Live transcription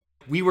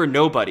we were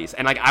nobodies,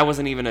 and like I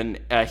wasn't even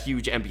a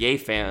huge NBA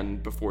fan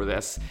before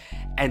this,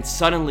 and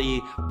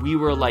suddenly we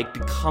were like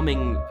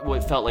becoming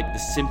what felt like the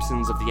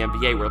Simpsons of the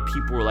NBA, where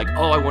people were like,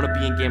 oh, I want to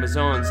be in Game of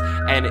Zones,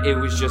 and it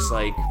was just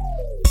like.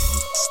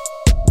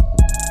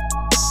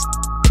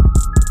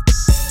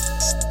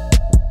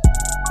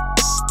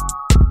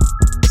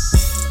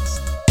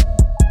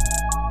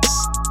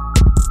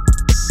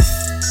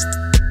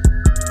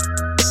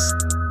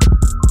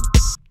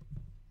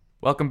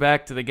 Welcome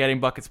back to the Getting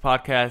Buckets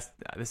podcast.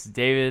 This is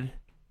David.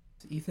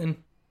 It's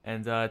Ethan.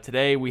 And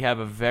today we have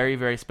a very,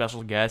 very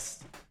special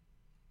guest.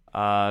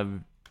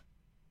 Hailing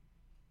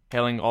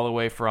all the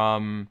way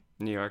from...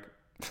 New York.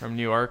 From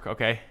New York,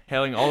 okay.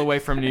 Hailing all the way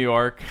from New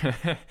York.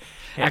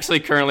 Actually,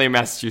 currently in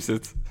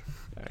Massachusetts.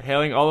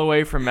 Hailing all the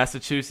way from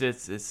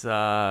Massachusetts. It's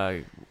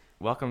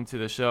welcome to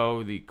the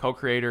show, the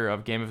co-creator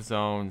of Game of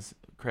Zones,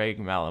 Craig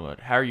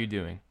Malamud. How are you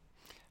doing?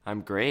 I'm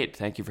great.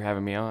 Thank you for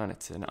having me on.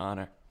 It's an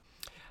honor.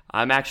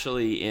 I'm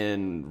actually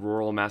in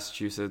rural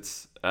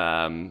Massachusetts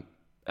at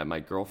my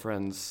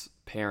girlfriend's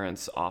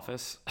parents'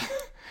 office.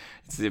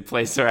 It's the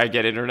place where I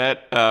get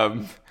internet.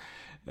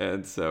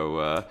 And so,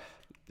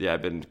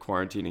 I've been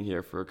quarantining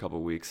here for a couple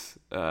of weeks.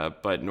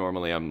 But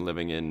normally I'm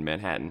living in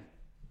Manhattan.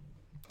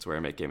 That's where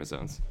I make Game of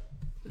Zones.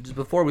 Just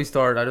before we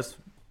start, I just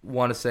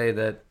want to say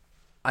that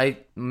I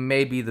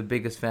may be the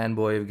biggest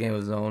fanboy of Game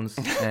of Zones,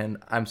 and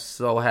I'm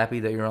so happy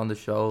that you're on the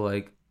show.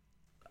 Like,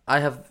 I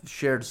have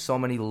shared so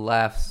many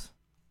laughs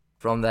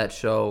from that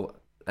show,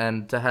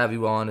 and to have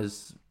you on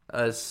is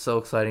so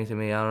exciting to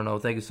me. I don't know.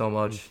 Thank you so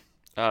much.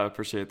 I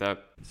appreciate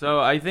that. So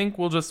I think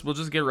we'll just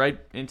get right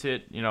into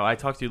it. You know, I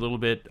talked to you a little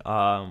bit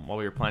while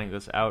we were planning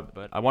this out,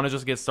 but I want to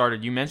just get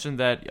started. You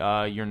mentioned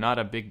that you're not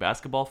a big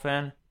basketball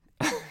fan.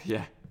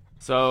 Yeah.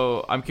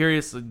 So I'm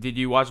curious, did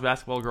you watch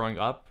basketball growing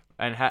up?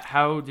 And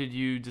how did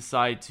you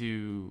decide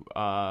to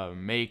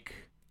make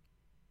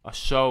a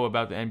show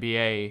about the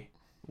NBA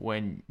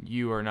when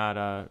you are not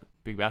a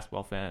big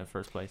basketball fan in the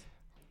first place?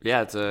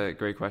 Yeah, it's a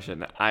great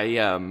question.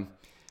 Growing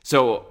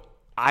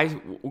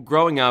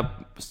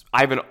up, I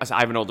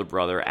have an older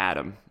brother,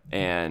 Adam,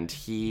 and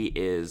he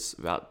is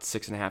about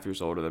 6.5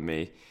 years older than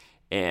me,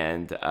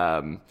 and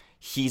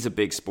he's a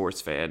big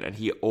sports fan, and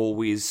he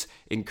always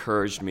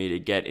encouraged me to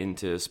get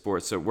into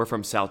sports. So we're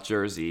from South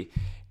Jersey,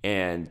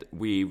 and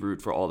we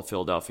root for all the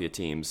Philadelphia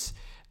teams,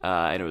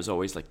 and it was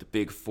always like the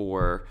Big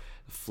Four: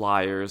 the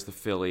Flyers, the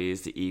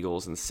Phillies, the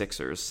Eagles, and the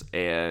Sixers.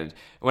 And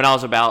when I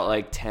was about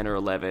like 10 or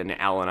 11,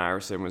 Allen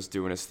Iverson was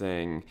doing his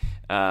thing,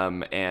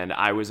 and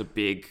I was a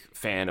big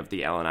fan of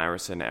the Allen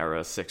Iverson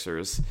era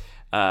Sixers.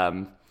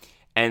 And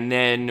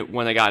then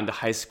when I got into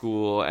high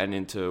school and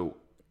into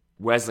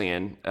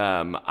Wesleyan,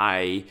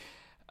 I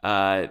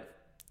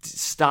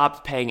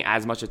stopped paying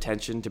as much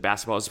attention to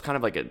basketball. It was kind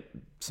of like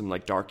some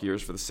like dark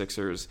years for the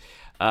Sixers.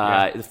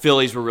 The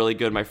Phillies were really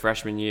good my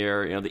freshman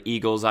year. You know, the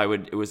Eagles,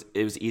 it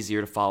was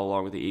easier to follow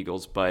along with the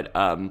Eagles. But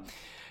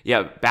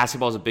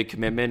basketball is a big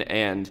commitment,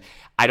 and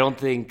I don't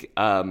think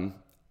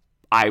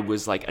I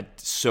was like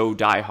so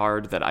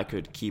diehard that I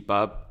could keep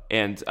up.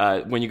 And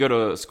when you go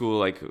to a school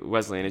like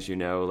Wesleyan, as you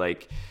know,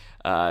 like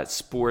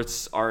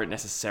sports aren't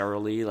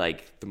necessarily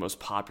like the most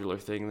popular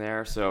thing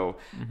there. So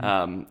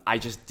I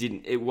just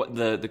didn't.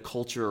 The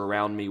culture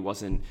around me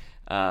wasn't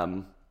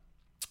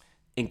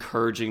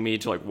encouraging me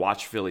to like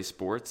watch Philly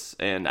sports,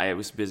 and I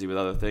was busy with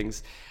other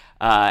things.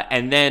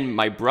 And then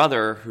my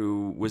brother,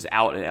 who was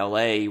out in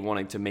LA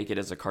wanting to make it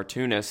as a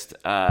cartoonist,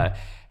 had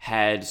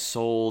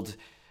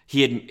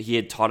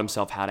taught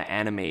himself how to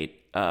animate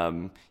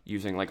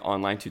using like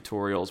online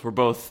tutorials. We're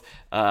both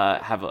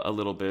have a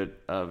little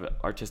bit of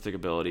artistic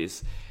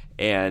abilities,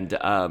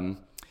 and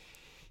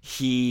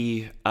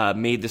he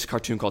made this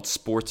cartoon called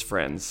Sports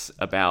Friends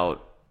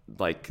about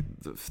like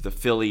the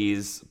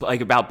Phillies, like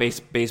about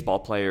baseball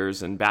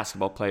players and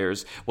basketball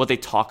players, what they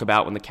talk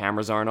about when the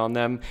cameras aren't on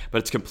them, but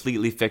it's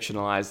completely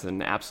fictionalized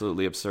and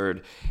absolutely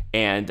absurd.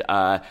 And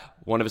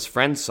one of his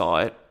friends saw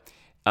it,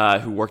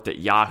 who worked at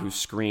Yahoo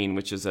Screen,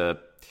 which is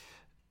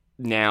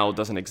now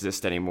doesn't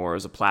exist anymore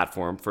as a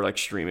platform for like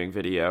streaming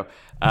video.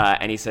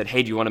 And he said,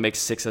 hey, do you want to make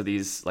 6 of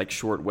these like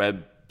short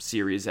web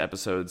series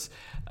episodes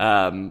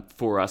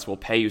for us? We'll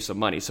pay you some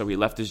money. So he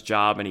left his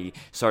job and he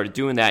started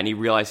doing that, and he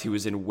realized he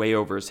was in way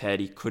over his head.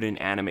 He couldn't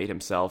animate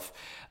himself.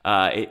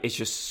 It's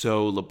just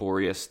so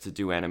laborious to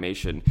do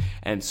animation.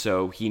 And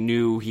so he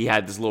knew he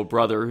had this little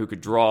brother who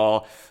could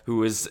draw, who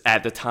was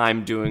at the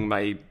time doing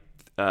my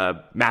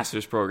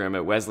master's program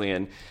at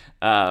Wesleyan.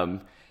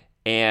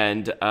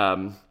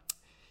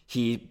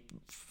 He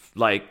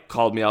like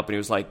called me up and he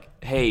was like,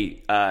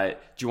 hey, do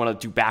you want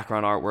to do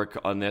background artwork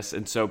on this?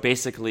 And so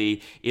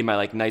basically in my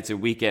like nights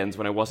and weekends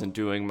when I wasn't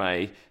doing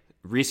my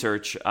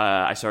research,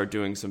 I started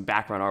doing some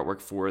background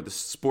artwork for the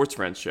Sports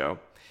Friends show.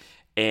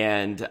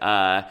 And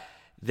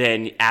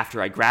then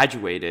after I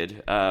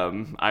graduated,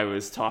 I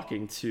was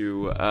talking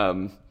to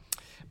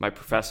my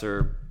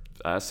professor,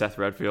 Seth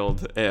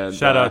Redfield. And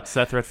shout out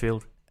Seth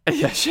Redfield.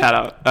 Yeah,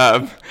 shout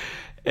out.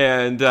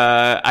 And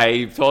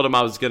I told him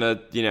I was going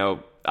to,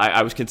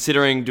 I was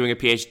considering doing a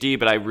PhD,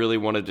 but I really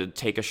wanted to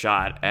take a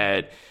shot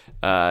at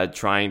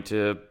trying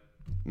to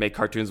make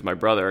cartoons with my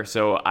brother.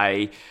 So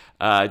I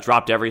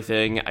dropped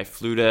everything. I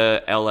flew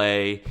to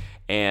LA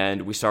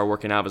and we started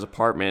working out of his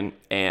apartment,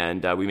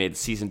 and we made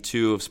season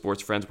 2 of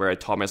Sports Friends, where I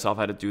taught myself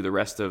how to do the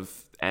rest of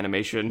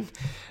animation,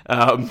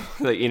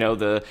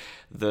 the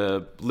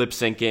lip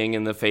syncing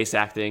and the face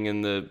acting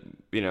and the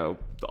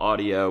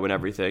audio and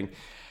everything.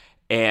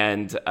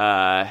 And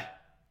I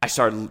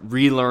started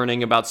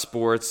relearning about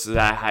sports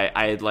that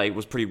I had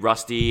was pretty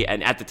rusty,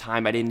 and at the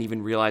time I didn't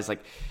even realize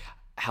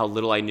how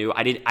little I knew.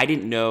 I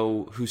didn't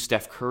know who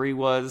Steph Curry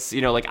was.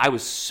 I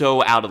was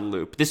so out of the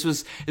loop. This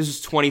was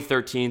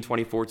 2013,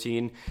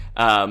 2014.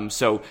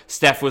 So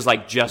Steph was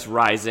just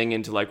rising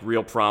into like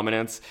real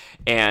prominence,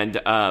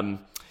 and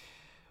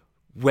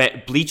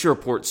when Bleacher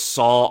Report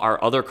saw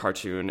our other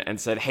cartoon and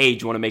said, "Hey,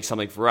 do you want to make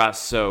something for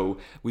us?" So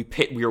we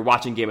were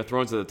watching Game of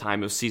Thrones at the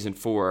time. It was season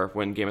 4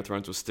 when Game of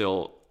Thrones was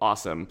still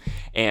awesome,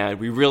 and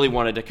we really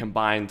wanted to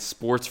combine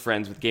Sports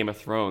Friends with Game of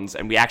Thrones,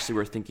 and we actually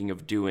were thinking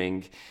of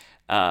doing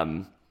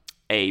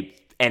a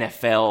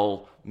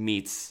NFL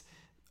meets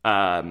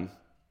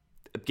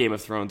Game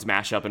of Thrones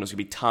mashup, and it was going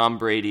to be Tom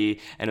Brady,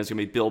 and it was going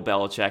to be Bill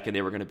Belichick, and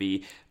they were going to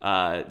be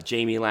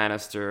Jaime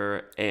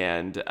Lannister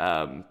and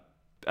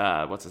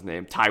what's his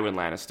name, Tywin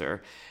Lannister,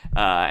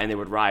 and they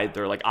would ride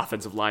their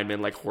offensive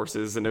linemen like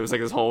horses, and it was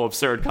this whole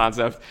absurd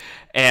concept.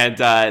 And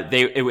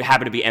it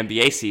happened to be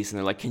NBA season.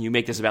 They're like, "Can you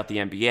make this about the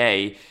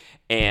NBA?"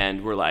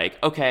 And we're like,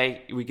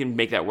 "Okay, we can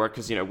make that work,"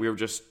 because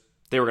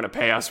they were going to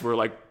pay us. We're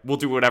like, "We'll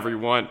do whatever you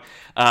want."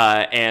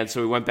 And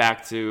so we went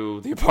back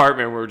to the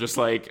apartment. We were just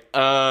like,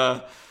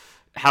 how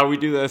do we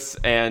do this?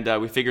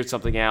 And we figured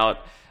something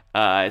out.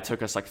 It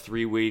took us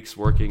 3 weeks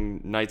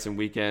working nights and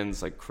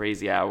weekends,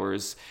 crazy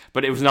hours.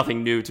 But it was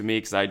nothing new to me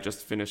because I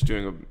just finished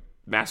doing a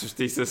master's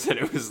thesis, and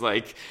it was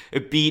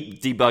it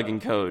beat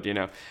debugging code,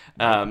 and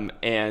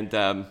and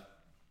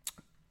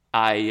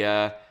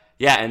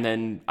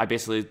then I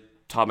basically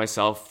taught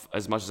myself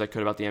as much as I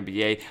could about the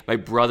NBA. My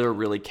brother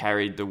really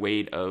carried the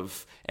weight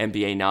of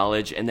NBA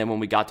knowledge. And then when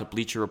we got to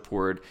Bleacher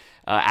Report,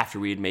 after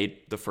we had made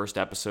the first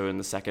episode and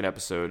the second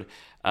episode,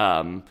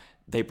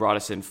 they brought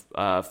us in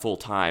full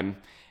time.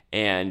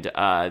 And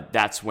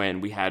that's when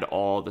we had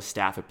all the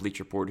staff at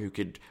Bleacher Report who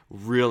could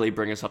really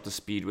bring us up to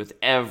speed with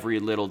every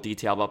little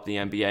detail about the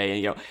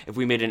NBA. And, if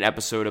we made an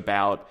episode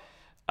about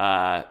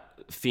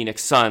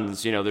Phoenix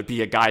Suns, there'd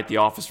be a guy at the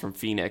office from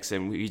Phoenix,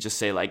 and we just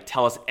say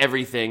tell us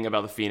everything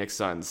about the Phoenix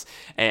Suns,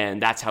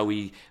 and that's how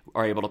we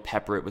are able to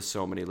pepper it with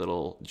so many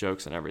little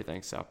jokes and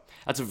everything. So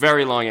that's a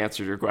very long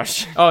answer to your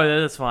question. Oh,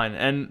 that's fine.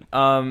 And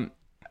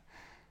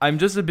I'm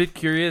just a bit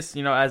curious,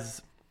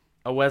 as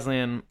a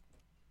Wesleyan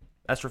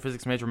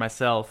astrophysics major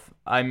myself,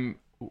 I'm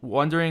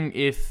wondering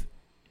if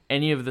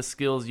any of the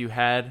skills you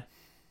had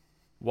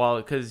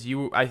because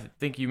I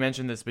think you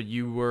mentioned this, but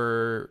you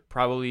were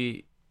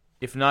probably,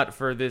 if not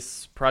for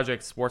this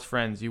project, Sports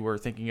Friends, you were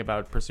thinking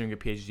about pursuing a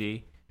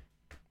PhD.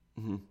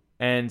 Mm-hmm.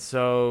 And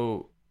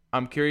so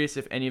I'm curious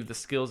if any of the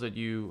skills that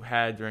you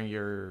had during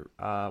your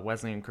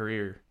Wesleyan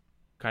career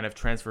kind of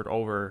transferred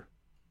over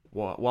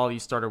while you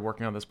started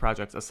working on this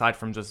project, aside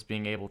from just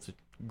being able to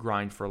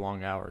grind for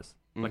long hours,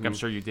 like I'm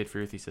sure you did for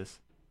your thesis.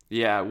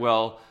 Yeah,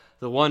 well,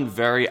 the one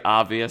very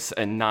obvious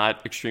and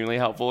not extremely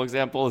helpful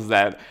example is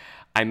that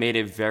I made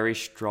a very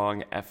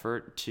strong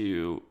effort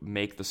to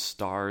make the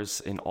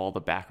stars in all the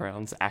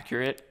backgrounds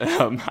accurate.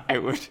 I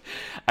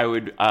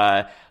would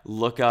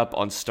look up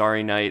on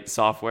Starry Night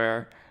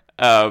software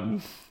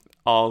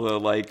all the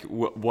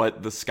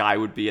what the sky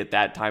would be at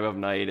that time of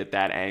night at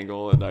that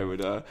angle, and I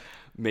would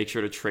make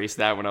sure to trace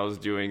that when I was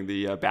doing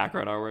the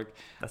background artwork.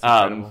 That's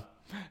incredible.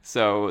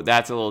 So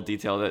that's a little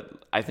detail that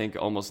I think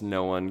almost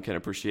no one can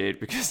appreciate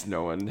because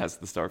no one has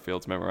the star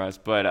fields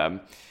memorized. But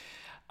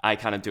I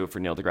kind of do it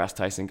for Neil deGrasse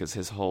Tyson because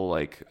his whole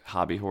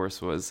hobby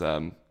horse was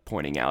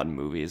pointing out in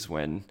movies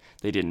when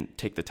they didn't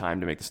take the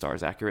time to make the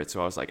stars accurate.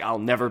 So I was like, I'll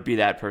never be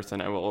that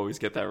person. I will always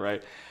get that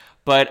right.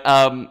 But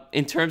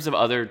in terms of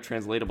other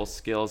translatable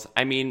skills,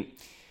 I mean,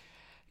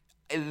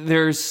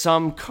 there's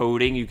some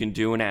coding you can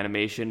do in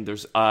animation.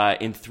 There's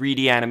in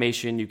 3D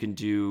animation you can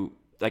do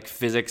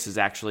physics is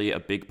actually a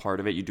big part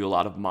of it. You do a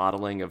lot of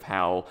modeling of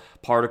how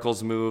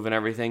particles move and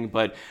everything.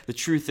 But the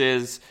truth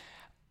is,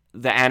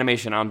 the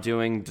animation I'm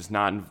doing does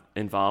not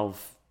involve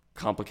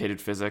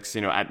complicated physics.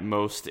 At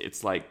most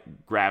it's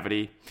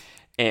gravity,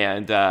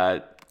 and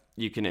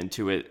you can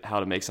intuit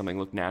how to make something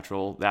look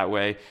natural that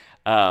way.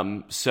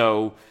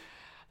 So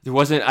there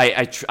wasn't.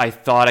 I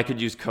thought I could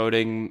use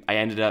coding. I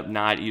ended up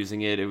not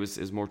using it. It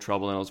was more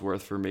trouble than it was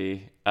worth for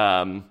me.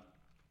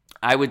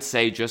 I would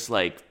say just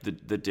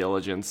the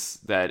diligence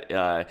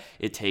that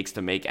it takes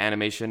to make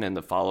animation and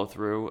the follow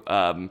through,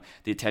 the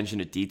attention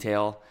to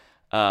detail.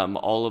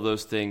 All of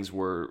those things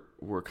were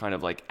kind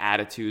of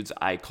attitudes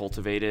I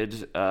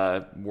cultivated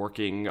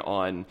working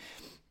on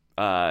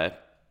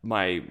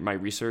my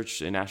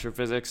research in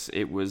astrophysics.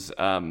 It was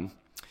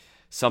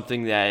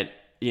something that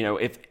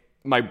if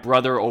my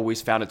brother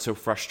always found it so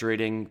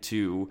frustrating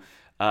to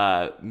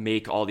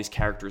make all these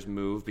characters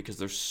move because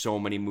there's so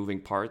many moving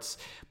parts,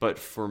 but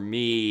for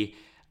me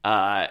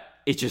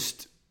it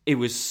just it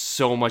was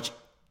so much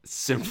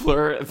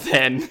simpler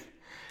than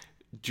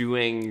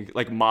doing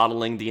like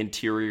modeling the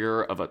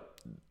interior of a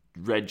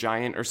Red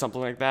Giant or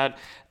something like that.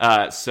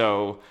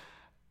 So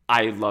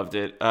I loved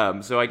it.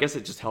 So I guess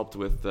it just helped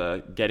with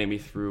getting me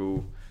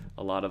through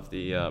a lot of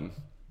the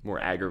more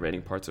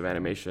aggravating parts of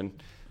animation.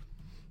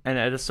 And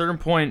at a certain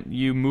point,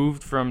 you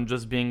moved from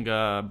just being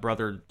a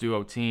brother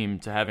duo team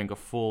to having a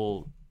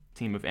full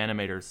team of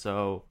animators.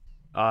 So,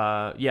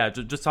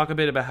 just talk a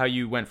bit about how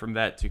you went from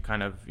that to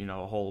kind of,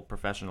 a whole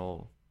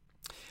professional.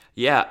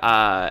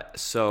 Yeah.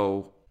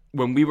 So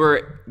when we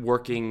were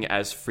working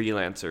as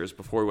freelancers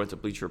before we went to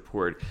Bleacher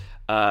Report,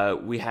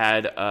 we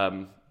had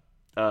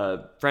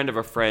a friend of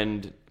a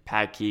friend,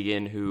 Pat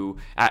Keegan, who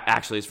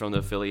actually is from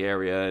the Philly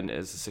area and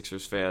is a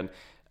Sixers fan.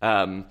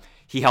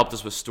 He helped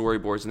us with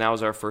storyboards, and that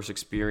was our first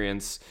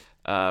experience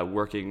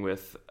working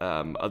with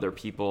other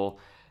people.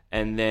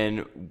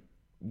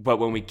 But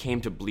when we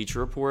came to Bleacher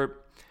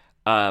Report,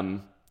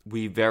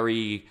 we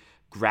very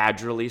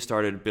gradually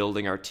started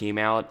building our team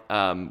out.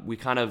 We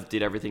kind of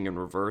did everything in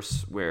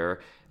reverse, where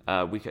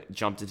we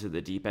jumped into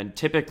the deep end.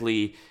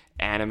 Typically,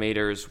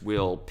 animators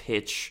will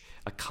pitch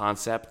a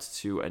concept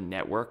to a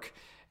network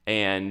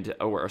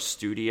or a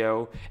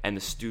studio, and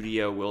the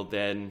studio will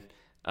then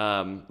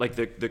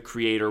the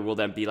creator will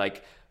then be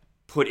like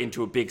put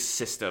into a big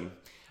system.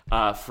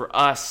 For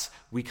us,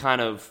 we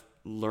kind of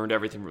learned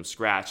everything from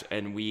scratch,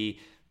 and we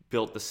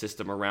built the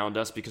system around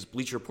us because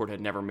Bleacher Report had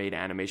never made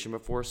animation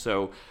before.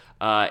 So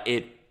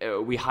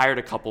we hired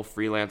a couple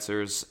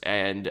freelancers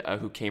and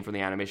who came from the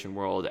animation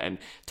world and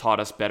taught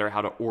us better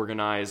how to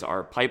organize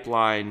our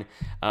pipeline,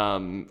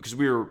 because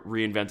we were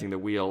reinventing the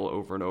wheel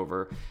over and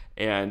over,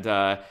 and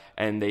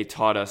they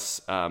taught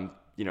us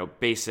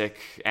basic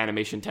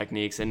animation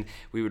techniques, and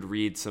we would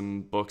read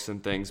some books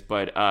and things.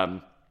 But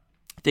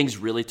things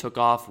really took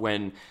off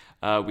when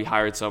we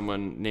hired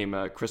someone named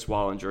Chris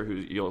Wallinger, who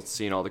you'll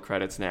see in all the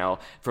credits now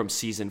from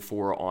season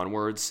 4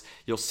 onwards.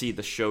 You'll see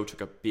the show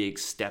took a big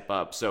step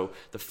up. So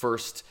the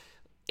first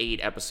 8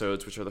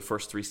 episodes, which are the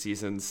first 3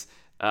 seasons,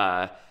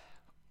 the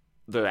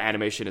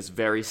animation is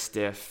very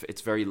stiff.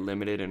 It's very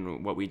limited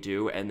in what we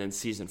do. And then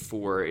season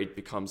 4, it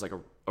becomes like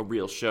a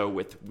real show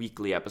with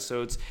weekly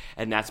episodes.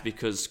 And that's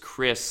because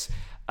Chris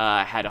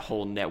had a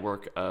whole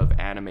network of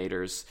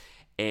animators,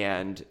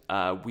 and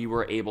we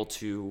were able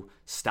to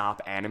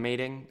stop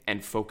animating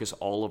and focus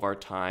all of our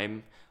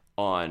time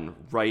on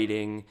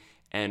writing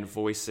and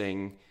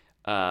voicing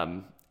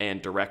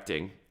and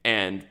directing.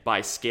 And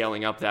by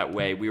scaling up that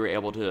way, we were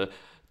able to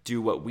do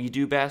what we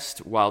do best,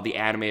 while the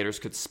animators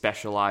could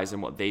specialize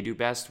in what they do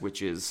best,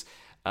 which is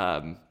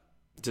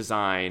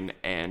design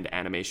and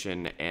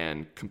animation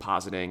and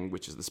compositing,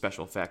 which is the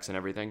special effects and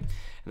everything,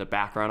 and the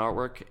background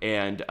artwork.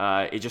 And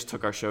it just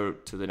took our show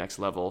to the next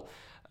level,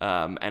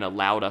 and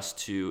allowed us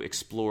to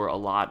explore a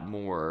lot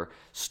more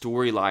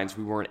storylines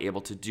we weren't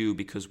able to do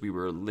because we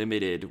were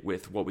limited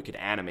with what we could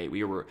animate.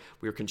 We were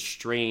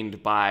constrained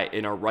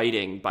in our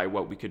writing by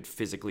what we could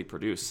physically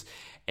produce.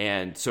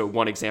 And so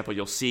one example,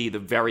 you'll see the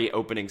very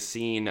opening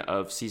scene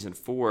of season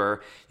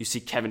 4, you see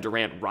Kevin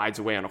Durant rides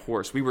away on a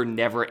horse. We were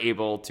never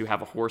able to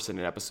have a horse in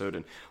an episode,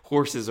 and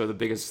horses are the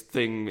biggest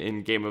thing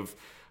in Game of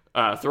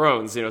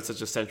Thrones. It's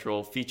such a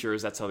central feature.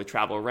 That's how they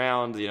travel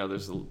around.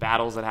 There's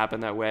battles that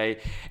happen that way.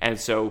 And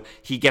so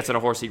he gets on a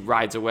horse, he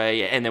rides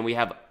away, and then we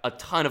have a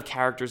ton of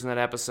characters in that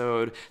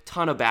episode,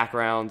 ton of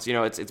backgrounds.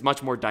 It's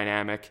much more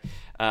dynamic,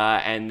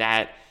 and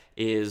that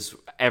is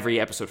every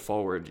episode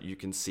forward. You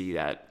can see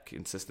that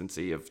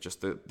consistency of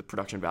just the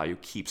production value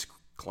keeps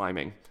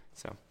climbing.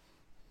 So,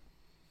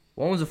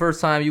 when was the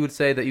first time you would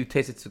say that you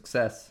tasted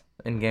success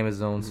in Game of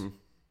Zones? Mm-hmm.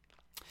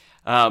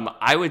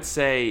 I would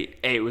say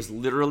it was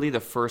literally the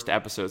first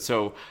episode.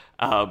 So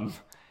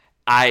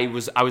I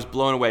was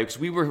blown away because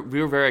we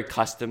were very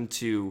accustomed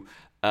to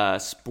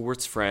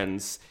Sports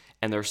Friends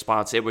and the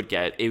response it would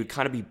get. It would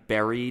kind of be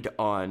buried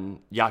on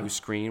Yahoo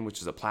Screen,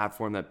 which is a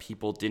platform that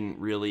people didn't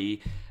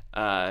really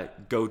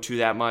go to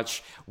that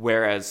much,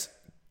 whereas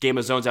Game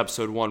of Zones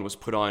episode 1 was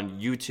put on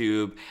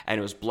YouTube and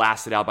it was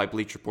blasted out by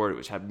Bleacher Report,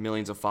 which had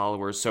millions of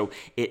followers. So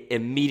it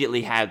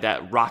immediately had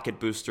that rocket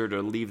booster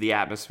to leave the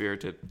atmosphere,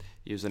 to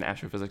use an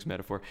astrophysics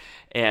metaphor.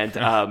 And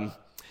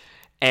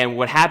and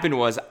what happened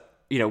was,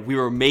 we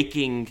were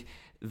making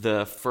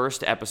the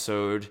first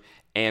episode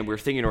and we were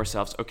thinking to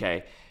ourselves,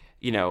 okay,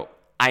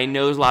 I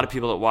know there's a lot of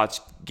people that watch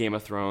Game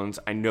of Thrones.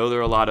 I know there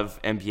are a lot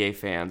of NBA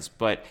fans,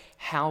 but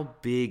how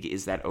big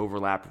is that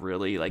overlap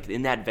really? Like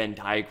in that Venn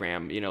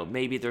diagram,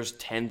 maybe there's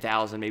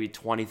 10,000, maybe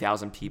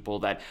 20,000 people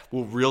that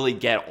will really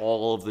get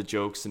all of the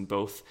jokes in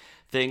both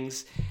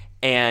things.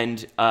 And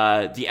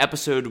the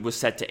episode was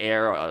set to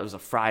air. It was a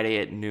Friday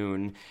at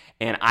noon.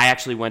 And I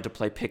actually went to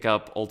play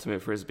pickup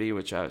Ultimate Frisbee,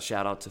 which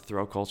shout out to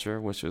Throw Culture,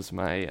 which was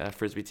my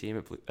Frisbee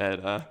team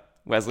at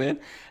Wesleyan.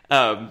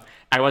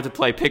 I went to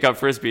play pickup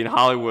Frisbee in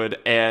Hollywood,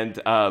 and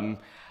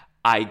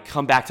I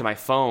come back to my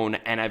phone,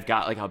 and I've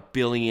got like a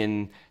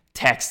billion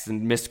texts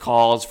and missed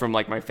calls from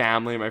like my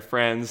family and my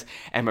friends,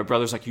 and my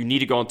brother's like, you need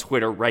to go on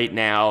Twitter right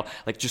now,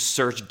 like just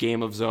search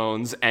Game of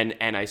Zones. And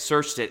I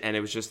searched it, and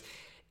it was just,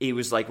 it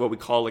was like what we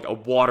call like a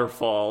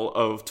waterfall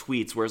of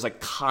tweets, whereas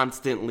like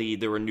constantly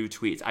there were new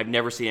tweets. I've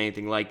never seen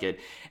anything like it.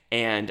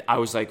 And I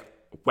was like,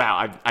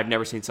 wow, I've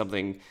never seen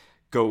something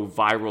go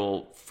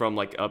viral from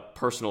like a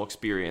personal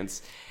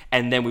experience.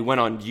 And then we went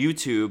on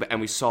YouTube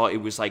and we saw it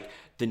was like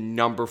the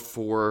number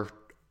 4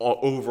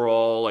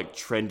 overall like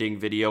trending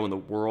video in the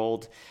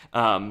world,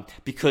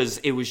 because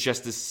it was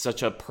just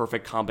such a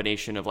perfect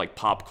combination of like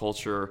pop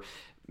culture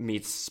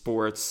meets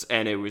sports,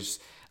 and it was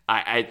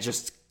I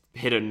just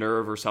hit a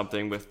nerve or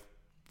something with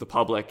the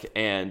public,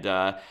 and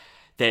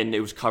then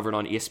it was covered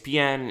on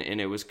ESPN,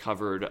 and it was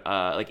covered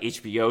like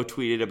HBO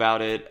tweeted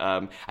about it.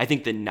 I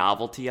think the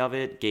novelty of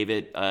it gave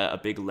it a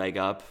big leg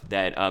up.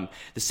 That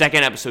the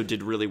second episode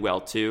did really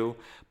well too,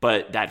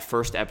 but that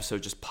first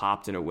episode just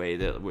popped in a way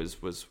that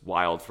was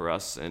wild for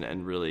us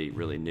and really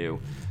really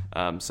new.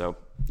 So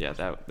yeah,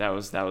 that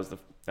was the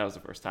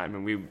first time,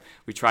 and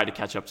we tried to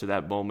catch up to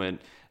that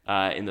moment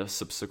in the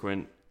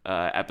subsequent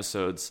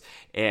episodes,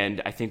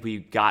 and I think we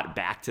got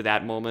back to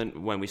that moment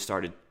when we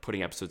started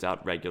putting episodes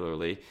out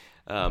regularly.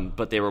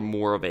 But they were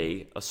more of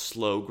a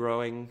slow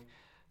growing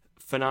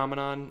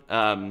phenomenon,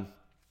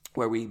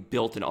 where we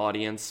built an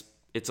audience.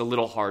 It's a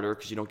little harder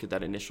because you don't get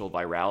that initial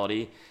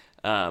virality,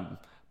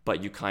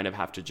 but you kind of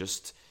have to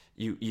just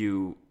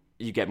you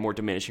get more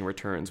diminishing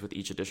returns with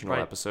each additional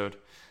episode.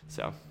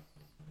 So,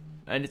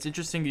 and it's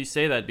interesting you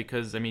say that,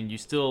 because I mean you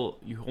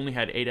only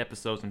had 8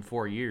 episodes in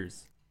 4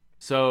 years,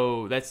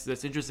 so that's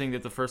interesting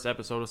that the first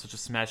episode was such a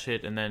smash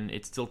hit, and then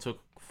it still took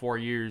 4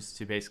 years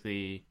to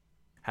basically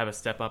have a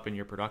step up in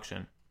your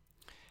production.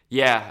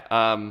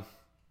 Yeah,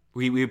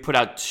 we put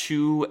out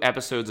 2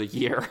 episodes a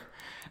year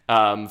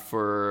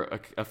for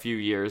a few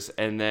years,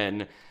 and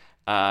then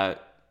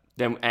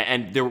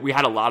we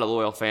had a lot of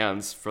loyal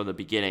fans from the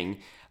beginning.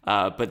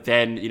 But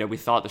then we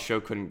thought the show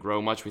couldn't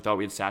grow much. We thought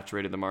we had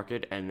saturated the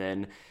market, and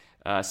then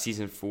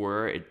season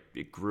 4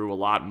 it grew a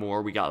lot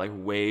more. We got like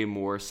way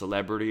more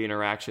celebrity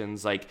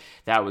interactions. Like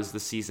that was the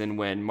season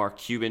when Mark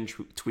Cuban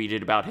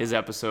tweeted about his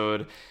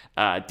episode.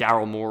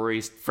 Daryl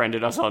Morey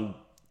friended us on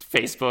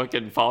Facebook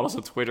and followed us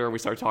on Twitter, and we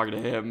started talking to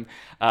him.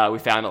 We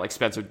found out like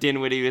Spencer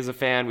Dinwiddie was a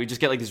fan. We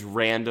just get like these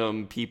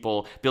random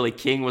people. Billy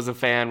King was a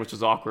fan, which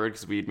was awkward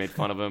because we had made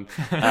fun of him.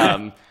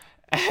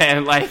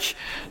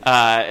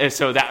 And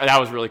so that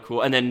was really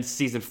cool. And then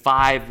season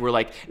 5, we're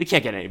like, it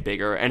can't get any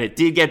bigger, and it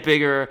did get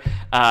bigger.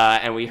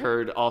 And we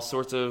heard all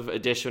sorts of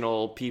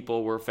additional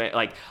people were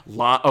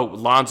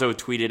Lonzo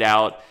tweeted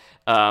out.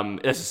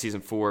 This is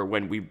season 4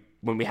 when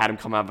we had him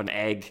come out of an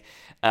egg.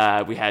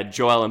 We had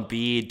Joel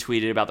Embiid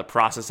tweeted about the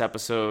Process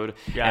episode.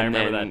 Yeah, I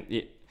remember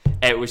that.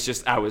 It was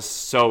just, I was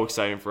so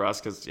excited for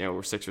us because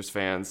we're Sixers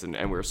fans and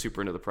we were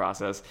super into the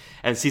Process.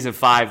 And season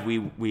 5,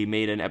 we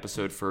made an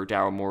episode for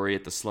Daryl Morey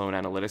at the Sloan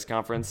Analytics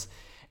Conference,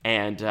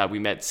 and we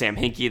met Sam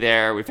Hinkie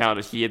there. We found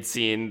out he had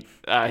seen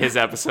his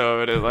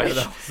episode, and like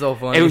that was so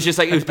funny. It was just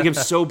like it became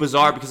so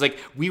bizarre because like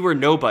we were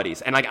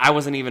nobodies, and like I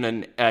wasn't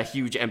even a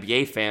huge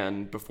NBA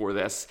fan before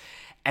this.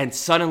 And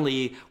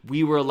suddenly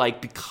we were like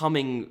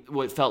becoming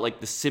what felt like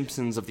the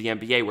Simpsons of the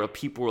NBA, where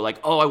people were like,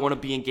 "Oh, I want to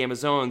be in Game of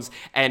Zones,"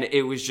 and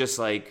it was just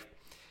like,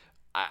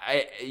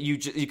 you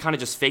kind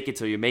of just fake it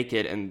till you make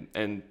it,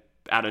 and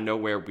out of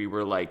nowhere we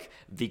were like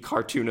the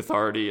cartoon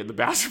authority in the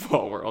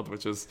basketball world,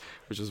 which is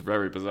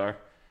very bizarre.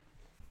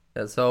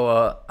 Yeah,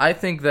 so I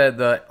think that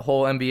the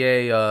whole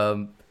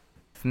NBA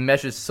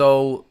meshes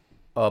so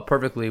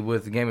perfectly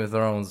with Game of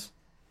Thrones.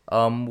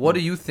 What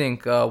do you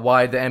think?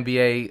 Why the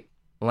NBA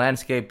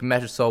landscape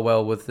meshes so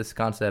well with this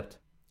concept?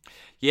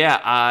 Yeah,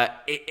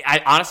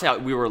 I honestly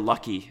we were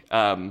lucky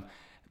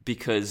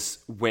because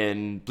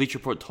when Bleacher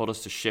Report told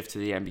us to shift to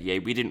the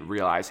NBA, we didn't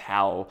realize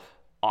how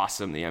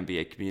awesome the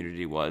NBA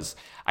community was.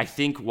 I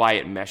think why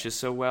it meshes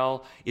so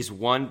well is,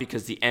 one,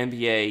 because the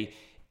NBA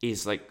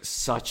is like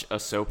such a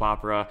soap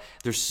opera.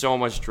 There's so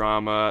much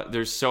drama.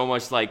 There's so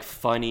much like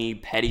funny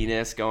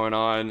pettiness going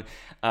on.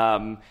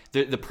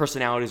 The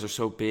personalities are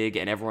so big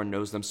and everyone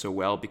knows them so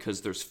well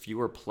because there's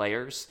fewer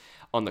players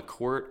on the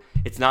court.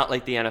 It's not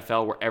like the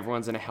NFL where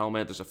everyone's in a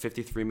helmet. There's a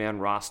 53-man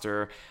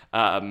roster.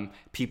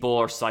 People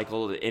are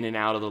cycled in and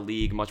out of the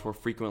league much more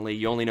frequently.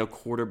 You only know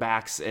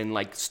quarterbacks and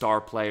like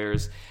star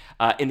players.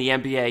 In the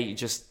NBA,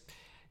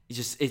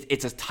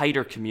 it's a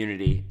tighter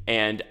community.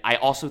 And I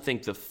also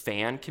think the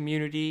fan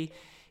community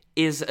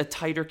is a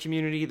tighter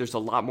community. There's a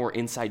lot more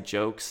inside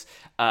jokes.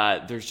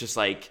 There's just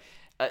like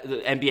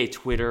the NBA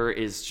Twitter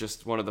is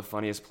just one of the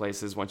funniest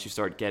places once you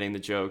start getting the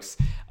jokes.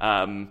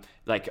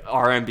 Like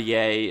our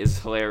NBA is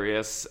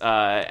hilarious,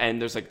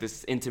 and there's like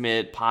this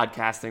intimate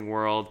podcasting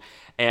world,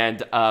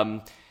 and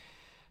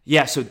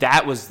yeah. So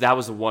that was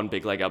the one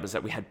big leg up, is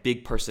that we had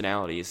big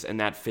personalities,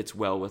 and that fits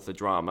well with the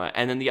drama.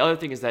 And then the other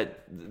thing is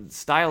that the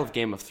style of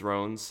Game of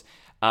Thrones,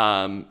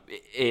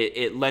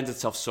 it lends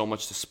itself so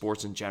much to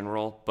sports in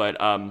general, but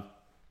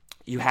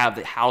you have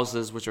the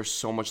houses, which are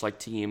so much like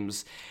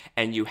teams,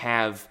 and you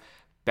have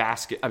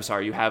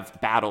you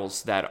have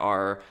battles that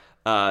are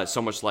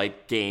so much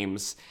like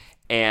games,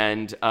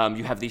 and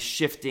you have these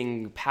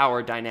shifting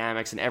power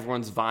dynamics, and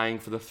everyone's vying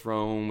for the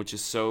throne, which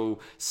is so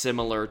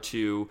similar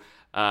to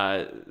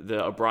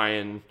the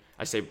O'Brien.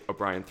 I say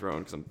O'Brien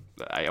Throne because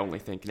I only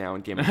think now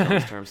in Game of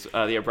Thrones terms.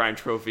 The O'Brien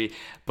Trophy,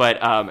 but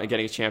and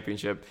getting a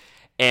championship.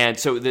 And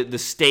so the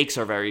stakes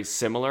are very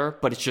similar,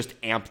 but it's just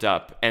amped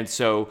up. And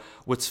so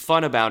what's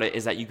fun about it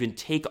is that you can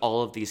take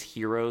all of these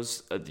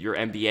heroes, your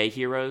NBA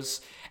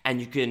heroes, and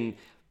you can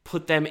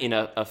put them in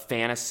a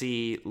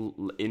fantasy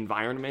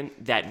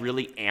environment that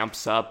really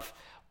amps up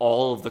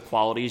all of the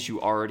qualities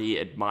you already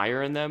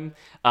admire in them.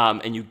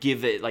 And you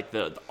give it like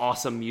the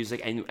awesome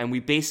music. And we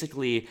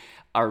basically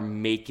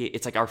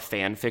it's like our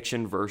fan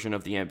fiction version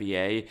of the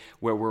NBA,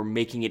 where we're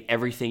making it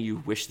everything you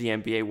wish the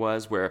NBA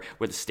was, where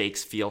the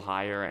stakes feel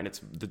higher and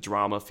the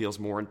drama feels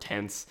more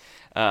intense.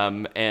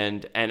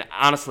 And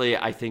honestly,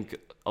 I think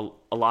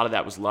a lot of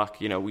that was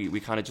luck. You know, we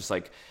kind of just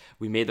like,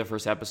 we made the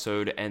first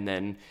episode, and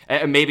then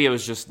maybe it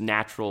was just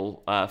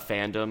natural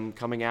fandom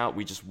coming out.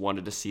 We just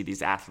wanted to see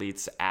these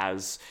athletes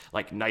as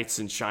like knights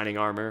in shining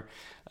armor.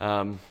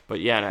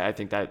 But yeah, I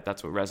think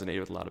that's what resonated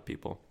with a lot of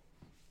people.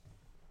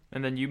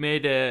 And then you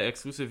made an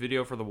exclusive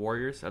video for the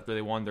Warriors after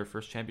they won their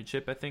first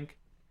championship, I think.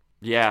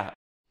 Yeah.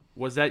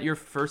 Was that your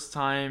first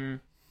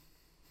time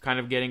kind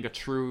of getting a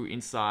true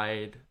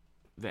inside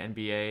the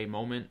NBA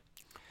moment?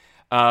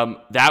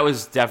 That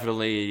was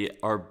definitely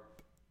our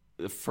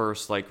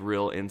first like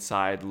real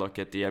inside look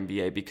at the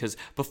NBA, because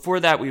before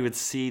that we would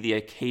see the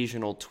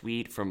occasional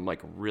tweet from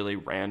like really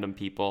random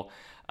people.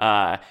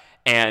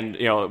 And,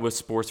 you know, with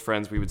sports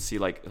friends, we would see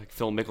like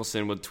Phil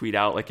Mickelson would tweet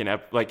out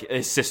like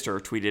his sister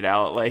tweeted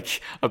out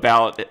like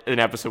about an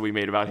episode we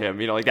made about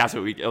him. You know, like that's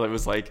what it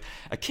was like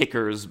a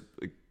kicker's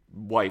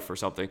wife or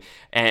something.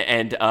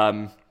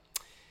 And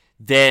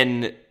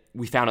then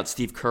we found out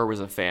Steve Kerr was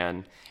a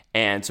fan.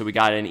 And so we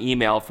got an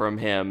email from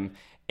him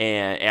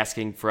and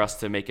asking for us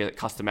to make a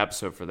custom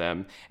episode for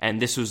them.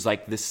 And this was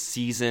like the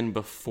season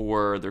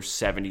before their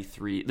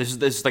 73. This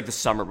is like the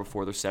summer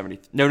before their 70.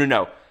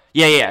 No.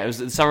 Yeah. It was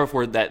the summer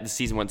before that, the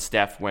season when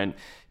Steph went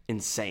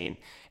insane.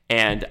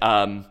 And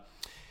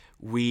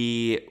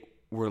we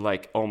were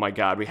like, oh my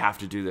God, we have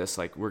to do this.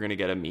 Like, we're going to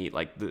get to meet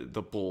like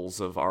the Bulls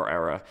of our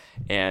era.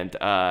 And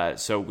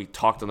so we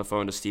talked on the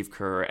phone to Steve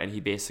Kerr, and he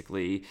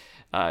basically,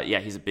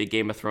 he's a big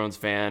Game of Thrones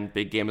fan,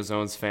 big Game of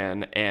Zones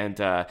fan,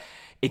 and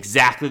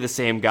exactly the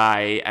same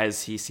guy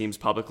as he seems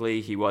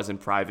publicly. He was in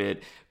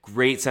private.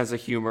 Great sense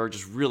of humor,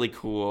 just really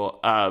cool.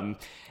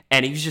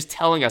 And he was just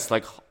telling us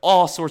like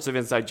all sorts of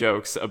inside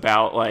jokes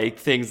about like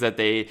things that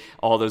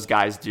all those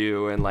guys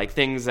do, and like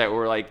things that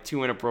were like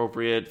too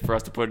inappropriate for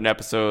us to put in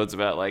episodes,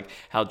 about like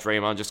how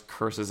Draymond just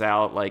curses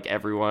out like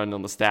everyone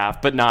on the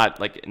staff, but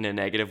not like in a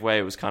negative way.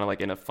 It was kind of like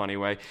in a funny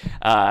way.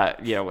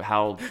 You know,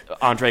 how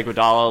Andre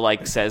Iguodala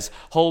like says,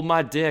 "Hold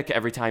my dick,"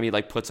 every time he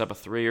like puts up a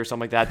three or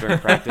something like that during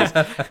practice.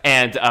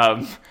 And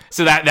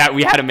so that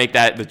we had to make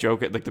that the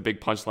joke, like the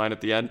big punchline at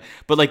the end.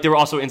 But like there were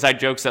also inside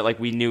jokes that like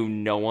we knew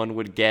no one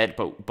would get,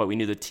 but we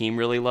knew the team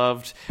really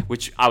loved,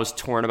 which I was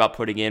torn about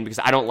putting in, because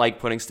I don't like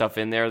putting stuff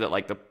in there that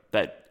like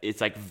that it's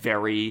like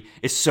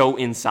it's so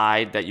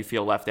inside that you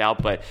feel left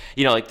out. But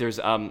you know, like there's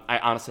I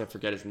honestly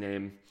forget his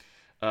name,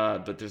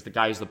 but there's the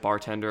guy who's the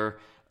bartender.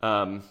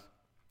 I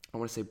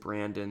want to say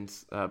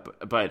Brandon's,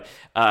 but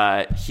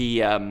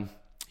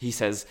he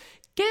says,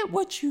 "Get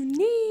what you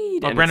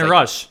need." Oh, Brandon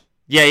Rush.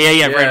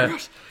 Yeah. Brandon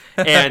Rush.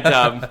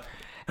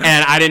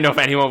 And I didn't know if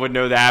anyone would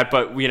know that,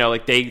 but you know,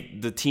 like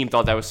the team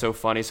thought that was so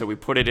funny, so we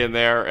put it in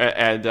there,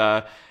 and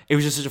it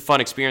was just such a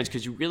fun experience,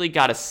 because you really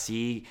got to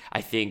see,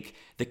 I think,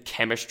 the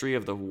chemistry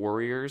of the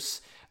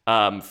Warriors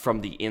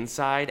from the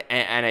inside,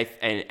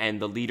 and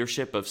the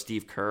leadership of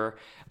Steve Kerr,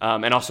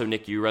 and also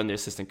Nick Uren, the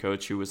assistant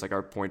coach, who was like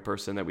our point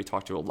person that we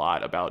talked to a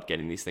lot about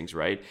getting these things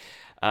right.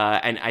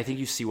 And I think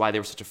you see why they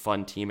were such a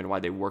fun team and why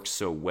they worked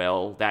so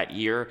well that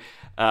year.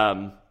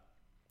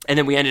 And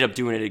then we ended up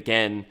doing it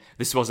again.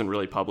 This wasn't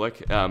really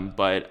public,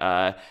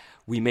 but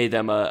we made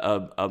them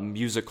a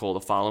musical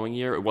the following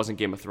year. It wasn't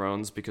Game of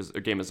Thrones or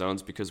Game of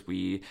Zones, because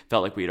we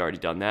felt like we had already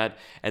done that,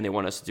 and they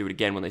wanted us to do it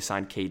again when they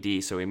signed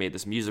KD. So we made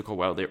this musical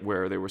where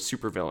they were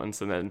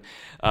supervillains, and then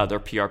their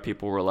PR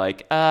people were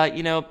like,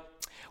 you know,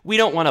 we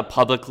don't want to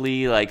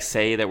publicly like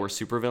say that we're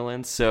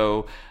supervillains,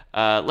 so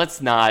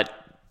let's not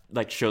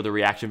like show the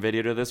reaction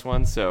video to this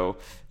one. So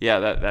yeah,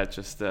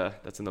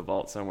 that's in the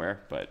vault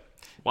somewhere, but.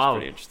 Wow,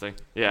 pretty interesting.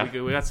 Yeah,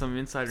 we got some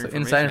insider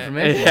information. Inside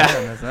information. Yeah,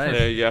 that's nice.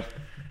 There you go.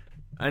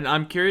 And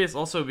I'm curious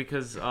also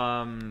because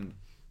I'm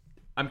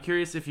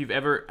curious if you've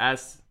ever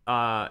asked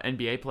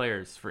NBA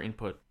players for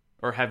input,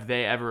 or have you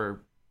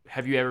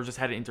ever just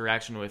had an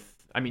interaction with?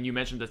 I mean, you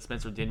mentioned that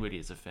Spencer Dinwiddie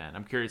is a fan.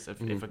 I'm curious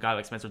if a guy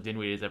like Spencer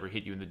Dinwiddie has ever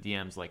hit you in the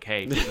DMs like,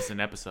 "Hey, give us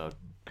an episode."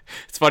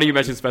 It's funny you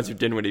mentioned Spencer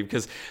Dinwiddie,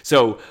 because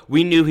so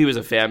we knew he was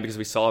a fan because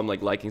we saw him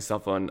like liking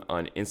stuff on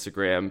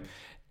Instagram.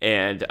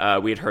 And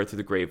we had heard through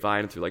the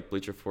grapevine, through like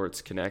Bleacher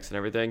Report's connects and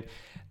everything.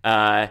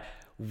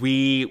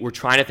 We were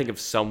trying to think of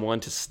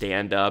someone to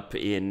stand up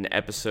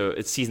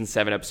it's season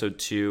 7, episode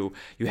 2.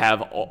 You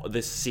have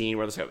this scene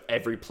where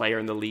every player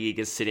in the league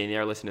is sitting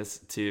there listening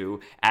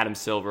to Adam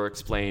Silver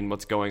explain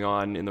what's going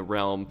on in the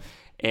realm.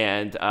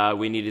 and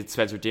we needed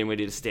Spencer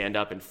Dinwiddie to stand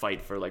up and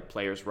fight for like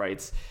players'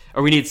 rights,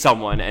 or we need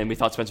someone, and we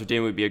thought Spencer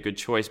Dinwiddie would be a good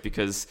choice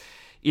because,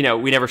 you know,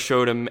 we never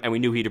showed him, and we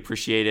knew he'd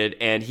appreciate it,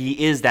 and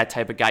he is that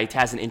type of guy. He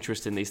has an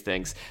interest in these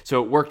things,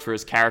 so it worked for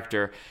his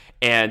character,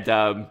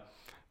 and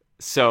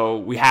so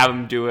we have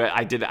him do it.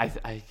 I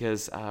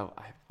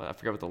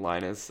forget what the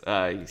line is.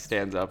 He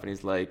stands up and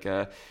he's like,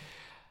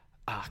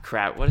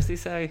 crap, what does he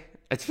say?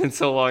 It's been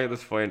so long at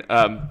this point.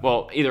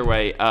 Well, either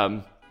way,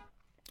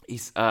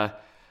 he's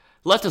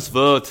let us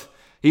vote.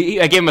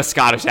 I gave him a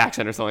Scottish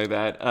accent or something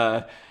like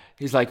that.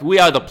 He's like, we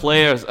are the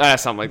players,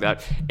 something like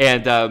that.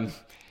 And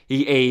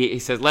he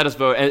says, let us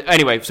vote. And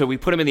anyway, so we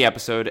put him in the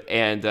episode,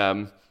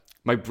 and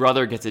my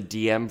brother gets a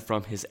DM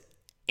from his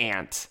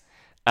aunt,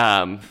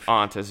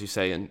 as you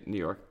say in New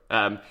York.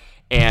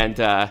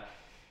 And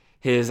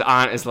his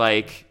aunt is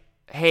like,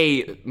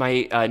 hey,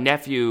 my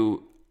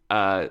nephew,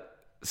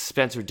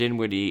 Spencer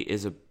Dinwiddie,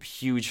 is a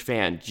huge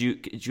fan. Do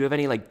you have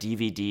any like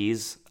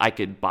DVDs I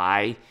could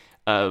buy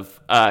of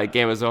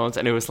Game of Thrones?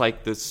 And it was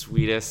like the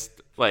sweetest,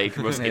 like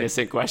most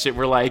innocent question.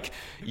 We're like,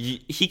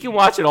 he can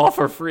watch it all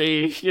for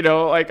free, you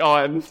know, like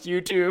on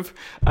YouTube.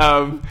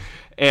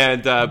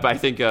 But I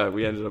think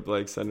we ended up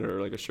like sending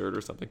her like a shirt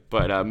or something.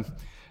 But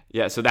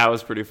yeah, so that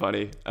was pretty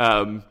funny.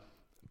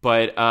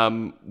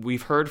 But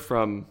we've heard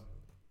from.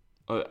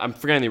 I'm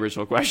forgetting the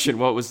original question.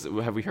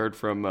 Have we heard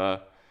from?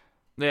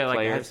 Yeah, like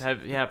players?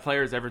 have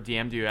players ever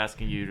DM'd you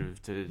asking you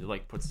to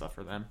like put stuff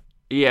for them?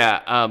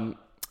 Yeah.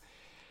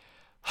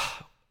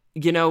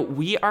 You know,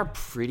 we are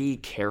pretty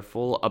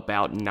careful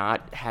about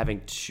not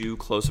having too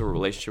close a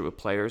relationship with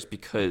players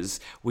because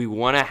we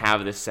want to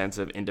have this sense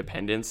of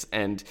independence.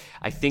 And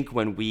I think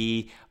when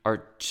we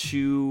are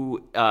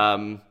too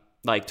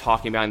like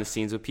talking behind the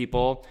scenes with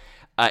people,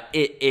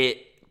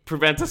 it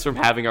prevents us from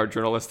having our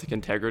journalistic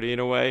integrity in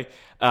a way.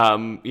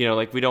 You know,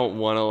 like we don't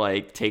want to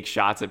like take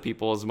shots at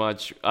people as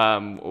much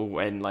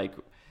when like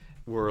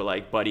we're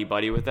like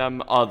buddy with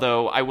them.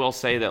 Although I will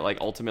say that like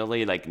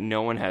ultimately like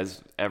no one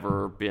has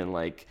ever been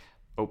like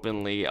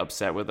openly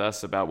upset with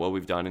us about what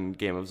we've done in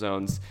Game of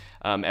Zones.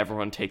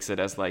 Everyone takes it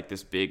as like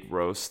this big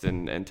roast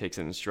and takes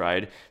it in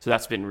stride. So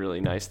that's been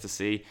really nice to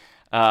see.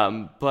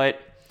 But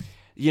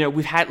you know,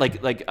 we've had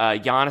like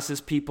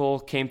Giannis's people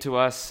came to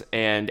us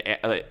and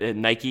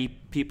Nike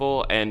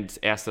people and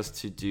asked us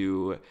to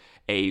do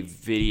a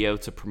video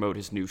to promote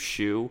his new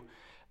shoe.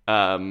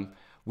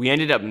 We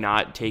ended up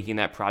not taking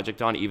that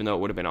project on, even though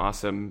it would have been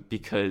awesome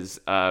because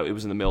it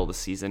was in the middle of the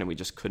season and we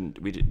just couldn't.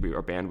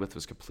 Our bandwidth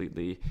was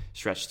completely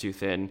stretched too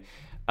thin.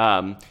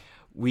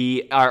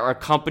 Our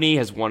company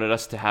has wanted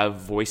us to have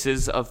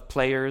voices of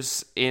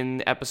players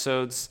in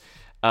episodes,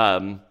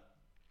 but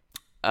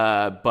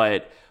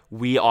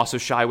we also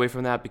shy away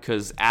from that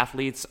because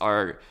athletes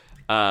are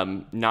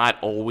not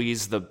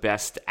always the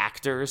best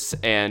actors,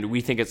 and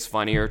we think it's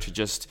funnier to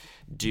just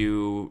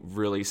do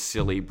really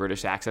silly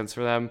British accents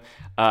for them.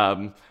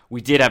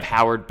 We did have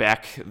Howard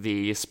Beck,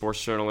 the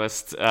sports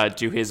journalist,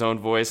 do his own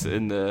voice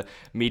in the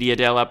Media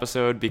Dale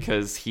episode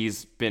because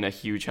he's been a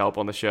huge help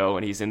on the show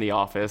and he's in the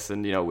office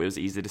and, you know, it was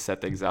easy to set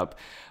things up.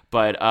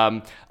 But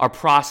our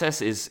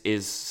process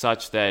is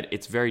such that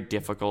it's very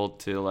difficult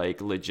to like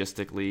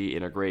logistically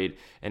integrate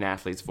an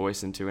athlete's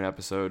voice into an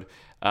episode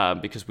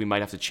because we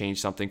might have to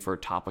change something for a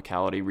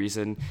topicality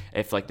reason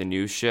if like the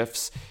news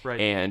shifts,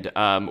 right? And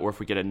or if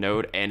we get a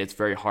note, and it's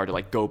very hard to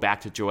like go back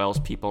to Joel's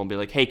people and be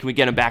like, hey, can we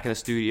get him back in the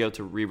studio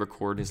to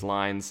re-record his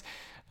lines?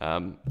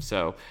 Nothing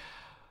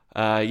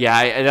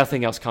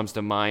else comes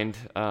to mind.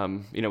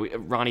 You know,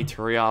 Ronnie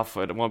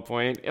Turioff at one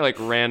point, like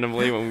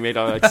randomly when we made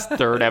our like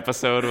third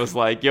episode, was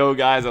like, "Yo,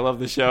 guys, I love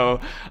the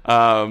show."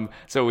 So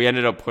we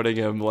ended up putting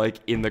him like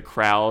in the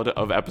crowd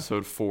of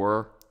episode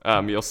 4.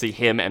 You'll see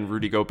him and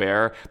Rudy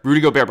Gobert.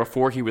 Rudy Gobert,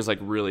 before he was like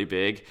really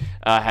big,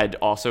 had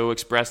also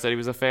expressed that he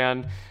was a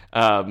fan.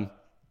 And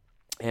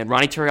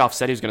Ronnie Turioff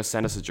said he was going to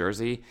send us a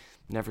jersey.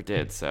 Never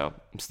did, so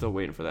I'm still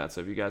waiting for that.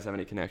 So if you guys have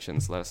any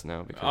connections, let us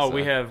know. Because,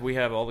 we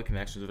have all the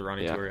connections with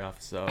Ronnie Turioff.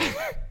 So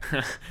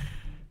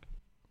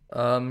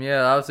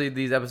obviously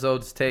these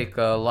episodes take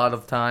a lot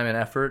of time and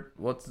effort.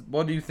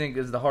 What do you think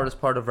is the hardest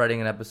part of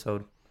writing an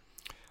episode?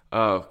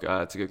 Oh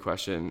God, that's a good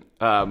question.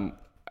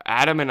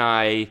 Adam and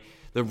I,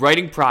 the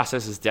writing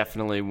process is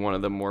definitely one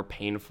of the more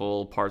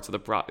painful parts of the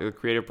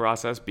creative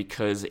process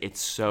because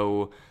it's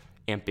so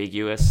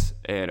ambiguous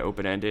and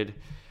open-ended.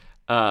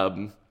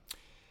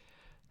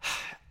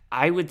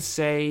 I would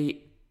say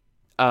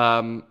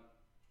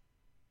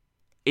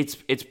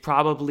it's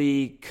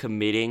probably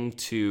committing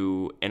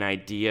to an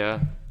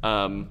idea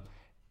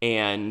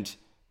and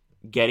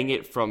getting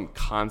it from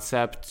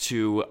concept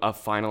to a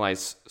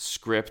finalized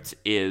script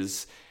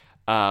is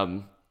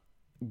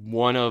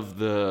one of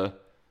the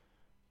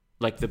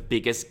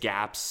biggest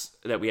gaps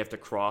that we have to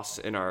cross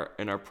in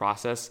our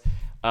process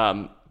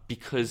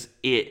because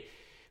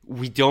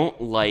we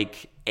don't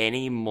like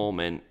any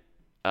moment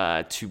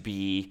to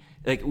be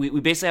like we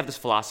basically have this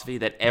philosophy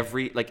that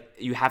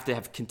you have to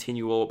have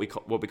continual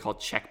what we call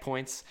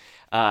checkpoints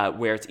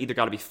where it's either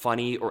got to be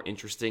funny or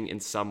interesting in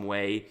some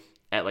way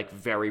at like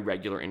very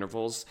regular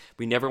intervals.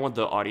 We never want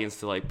the audience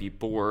to like be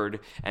bored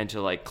and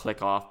to like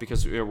click off,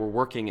 because we're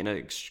working in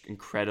an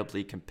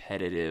incredibly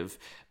competitive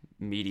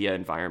media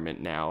environment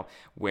now,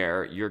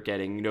 where you're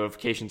getting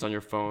notifications on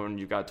your phone.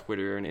 You've got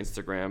Twitter and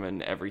Instagram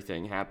and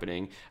everything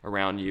happening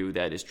around you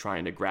that is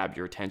trying to grab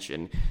your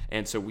attention.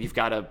 And so we've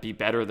got to be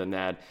better than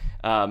that.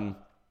 And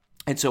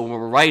so when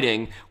we're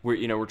writing,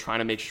 we're trying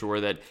to make sure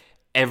that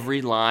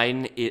every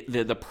line,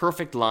 the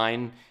perfect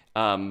line,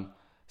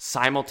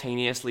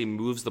 simultaneously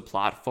moves the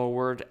plot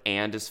forward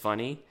and is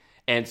funny.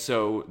 And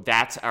so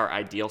that's our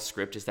ideal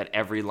script, is that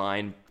every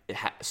line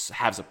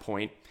has a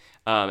point,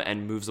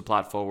 and moves the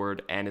plot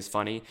forward and is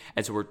funny.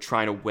 And so we're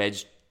trying to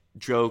wedge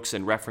jokes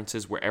and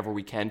references wherever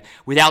we can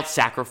without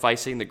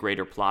sacrificing the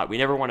greater plot. We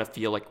never want to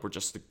feel like we're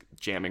just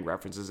jamming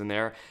references in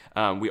there.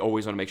 We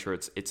always want to make sure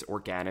it's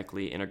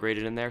organically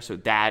integrated in there. So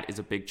that is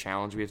a big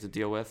challenge we have to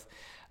deal with.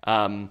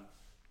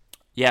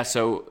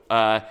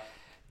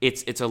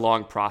 It's a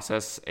long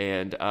process,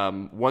 and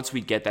once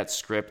we get that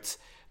script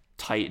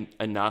tight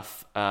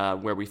enough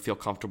where we feel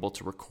comfortable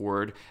to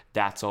record,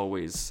 that's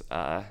always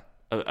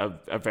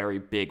a very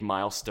big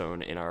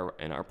milestone in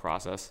our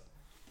process.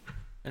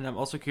 And I'm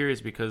also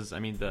curious because, I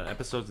mean, the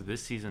episodes of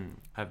this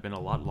season have been a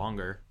lot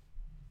longer.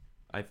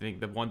 I think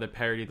the one that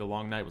parodied The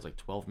Long Night was like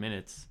 12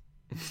 minutes.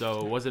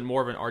 So was it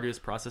more of an arduous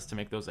process to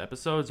make those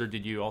episodes, or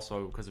did you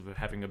also, because of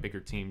having a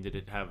bigger team, did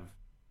it have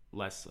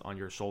less on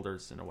your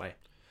shoulders in a way?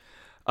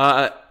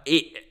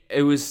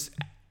 It's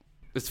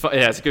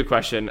a good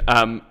question.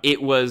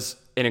 It was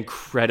an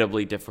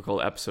incredibly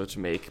difficult episode to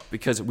make,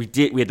 because we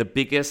had the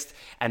biggest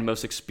and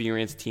most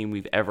experienced team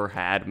we've ever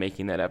had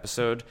making that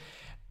episode.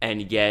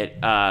 And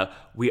yet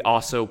we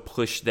also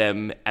pushed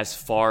them as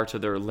far to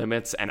their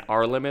limits and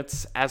our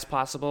limits as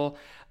possible.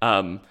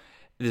 This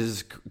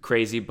is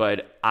crazy,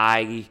 but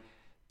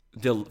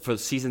for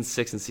season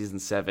 6 and season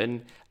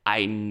 7,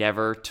 I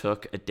never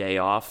took a day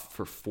off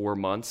for 4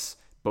 months,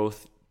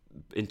 both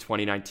in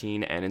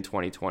 2019 and in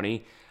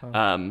 2020.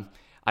 Oh.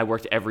 I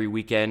worked every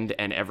weekend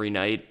and every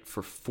night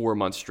for 4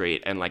 months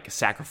straight, and like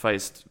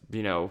sacrificed,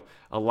 a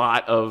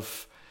lot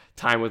of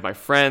time with my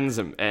friends,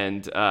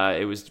 and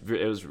it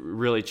was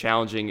really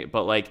challenging.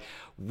 But like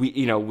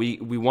we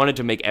wanted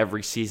to make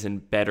every season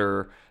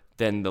better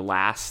than the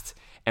last,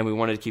 and we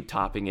wanted to keep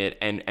topping it,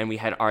 and we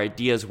had, our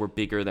ideas were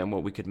bigger than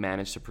what we could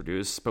manage to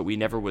produce, but we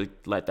never would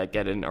let that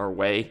get in our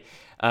way.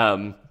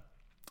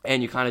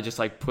 And you kind of just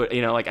like put,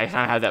 I kind of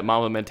have that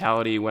mama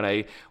mentality when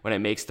I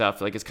make stuff.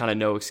 Like, it's kind of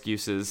no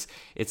excuses.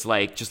 It's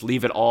like, just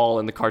leave it all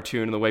in the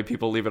cartoon and the way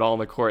people leave it all in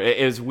the court.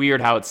 It was weird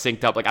how it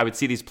synced up. Like, I would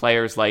see these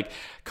players like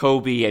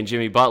Kobe and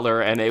Jimmy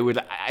Butler, and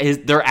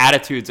their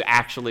attitudes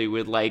actually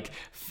would like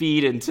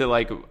feed into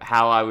like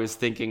how I was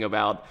thinking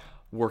about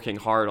working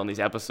hard on these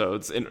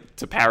episodes, and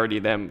to parody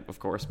them, of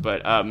course.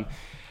 But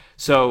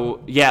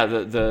so yeah,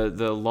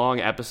 the long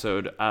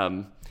episode,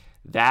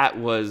 that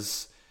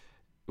was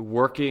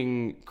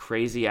working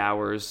crazy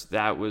hours.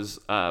 That was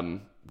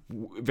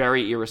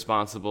very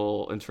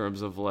irresponsible in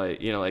terms of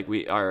like,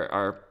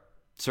 our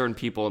certain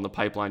people in the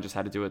pipeline just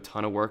had to do a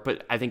ton of work,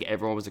 but I think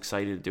everyone was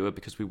excited to do it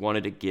because we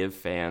wanted to give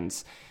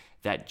fans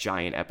that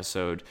giant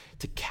episode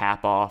to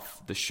cap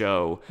off the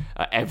show.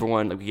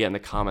 Everyone, we get in the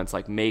comments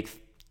like,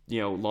 make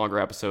longer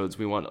episodes.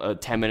 We want a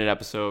 10-minute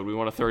episode. We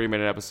want a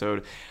 30-minute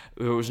episode.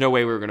 There was no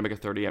way we were going to make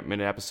a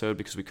 30-minute episode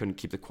because we couldn't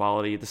keep the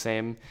quality the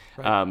same.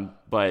 Right.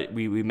 But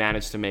we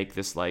managed to make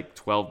this like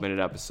 12-minute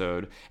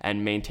episode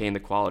and maintain the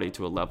quality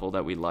to a level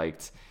that we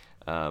liked.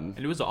 And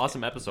it was an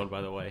awesome episode,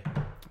 by the way.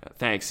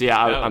 Thanks.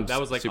 Yeah, that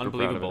was like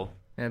unbelievable.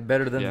 And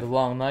better than The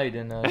Long Night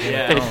in Game of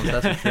Thrones,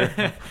 that's for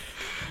sure.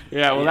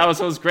 Yeah, well, that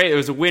was great. It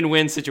was a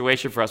win-win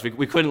situation for us.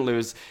 We couldn't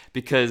lose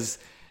because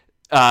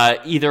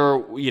either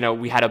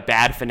we had a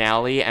bad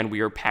finale and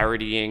we were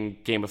parodying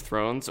Game of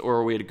Thrones,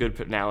 or we had a good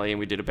finale and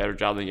we did a better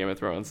job than Game of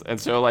Thrones. And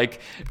so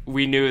like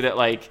we knew that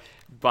like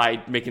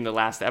by making the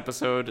last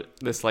episode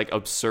this like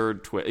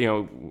absurd twist,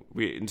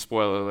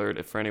 spoiler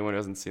alert for anyone who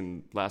hasn't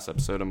seen last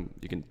episode,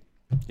 you can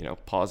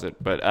pause it,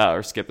 but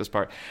or skip this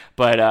part.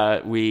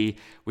 But we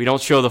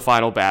don't show the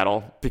final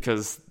battle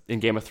because in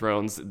Game of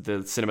Thrones the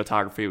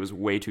cinematography was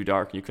way too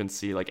dark and you couldn't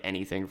see like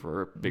anything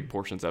for big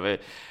portions of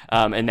it,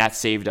 and that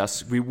saved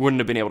us. We wouldn't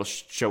have been able to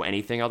show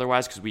anything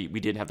otherwise because we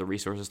didn't have the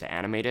resources to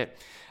animate it.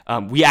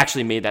 We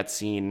actually made that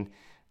scene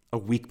a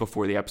week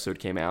before the episode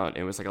came out.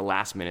 It was like a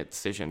last minute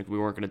decision. We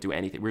weren't going to do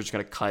anything. We were just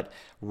going to cut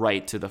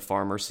right to the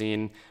farmer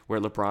scene where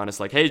LeBron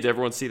is like, hey, did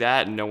everyone see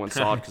that? And no one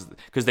saw it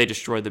because they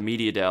destroyed the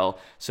media dell.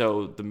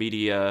 So the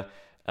media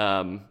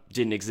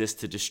didn't exist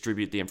to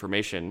distribute the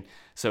information.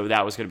 So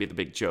that was going to be the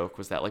big joke,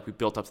 was that like we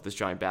built up to this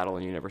giant battle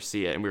and you never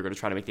see it. And we were going to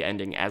try to make the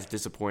ending as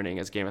disappointing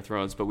as Game of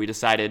Thrones. But we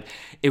decided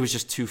it was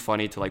just too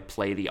funny to like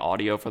play the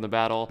audio from the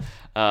battle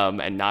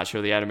and not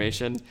show the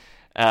animation.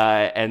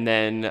 And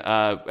then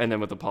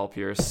with the Paul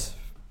Pierce,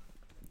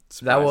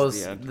 that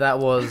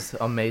was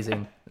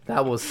amazing.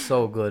 That was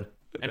so good.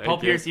 And Paul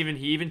Pierce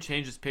even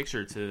changed his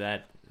picture to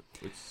that,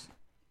 which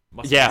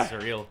must be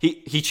surreal.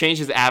 He changed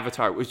his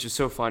avatar, which is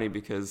so funny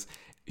because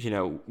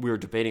we were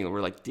debating.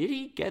 We're like, did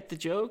he get the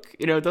joke?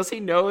 Does he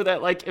know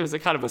that like it was a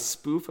kind of a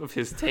spoof of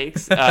his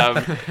takes?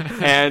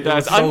 And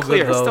it's so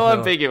unclear, good, though, still so.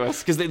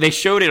 ambiguous because they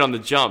showed it on the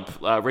jump.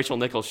 Rachel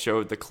Nichols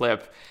showed the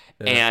clip,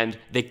 and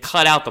they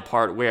cut out the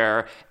part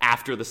where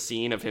after the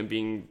scene of him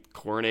being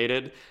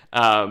coronated,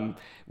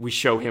 we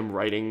show him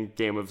writing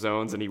Game of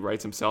Zones, and he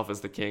writes himself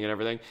as the king and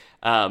everything.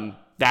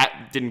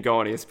 That didn't go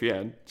on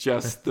ESPN,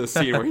 just the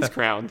scene where he's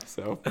crowned.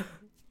 So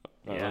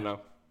I don't know.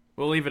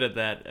 We'll leave it at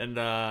that. And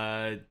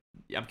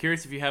I'm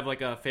curious if you have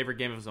like a favorite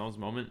Game of Zones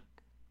moment.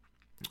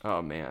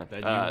 Oh man,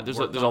 that there's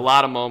you a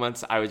lot of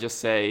moments. I would just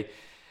say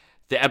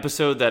the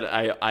episode that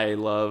I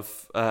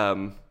love.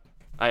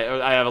 I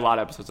have a lot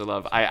of episodes I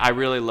love. I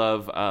really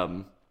love.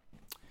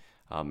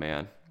 Oh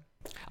man,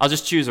 I'll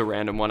just choose a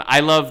random one.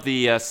 I love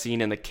the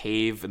scene in the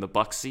cave, in the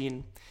Buck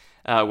scene,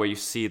 where you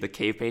see the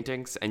cave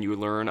paintings and you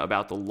learn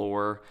about the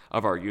lore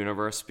of our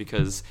universe,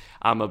 because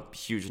I'm a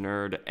huge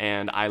nerd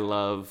and I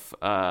love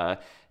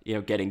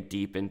getting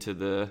deep into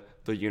the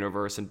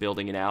universe and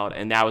building it out.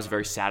 And that was a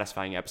very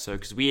satisfying episode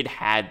because we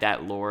had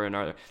that lore in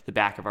the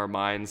back of our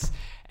minds,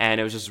 and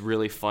it was just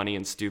really funny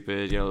and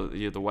stupid.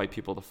 The white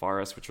people of the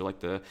forest, which are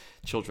like the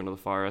children of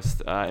the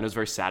forest, and it was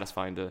very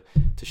satisfying to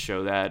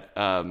show that,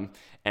 and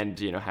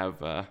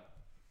have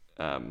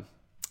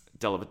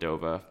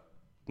Dellavedova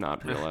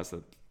not realize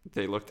that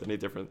they looked any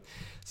different.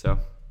 So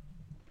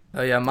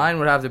Mine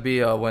would have to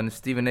be when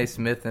Stephen A.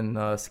 Smith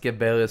and Skip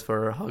Bayless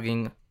were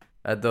hugging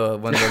when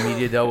the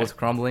media deal was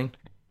crumbling.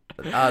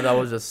 That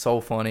was just so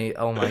funny.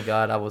 Oh my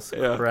god, I was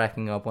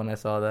cracking up when I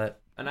saw that.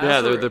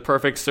 They're the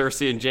perfect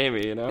Cersei and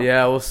Jaime,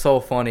 Yeah, it was so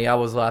funny. I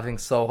was laughing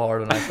so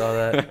hard when I saw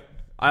that.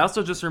 I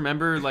also just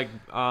remember, like,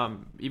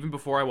 even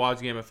before I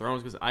watched Game of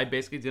Thrones, because I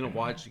basically didn't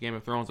watch Game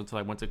of Thrones until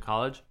I went to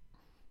college.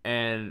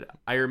 And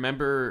I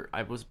remember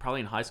I was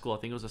probably in high school. I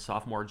think it was a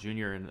sophomore or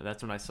junior, and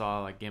that's when I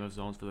saw like Game of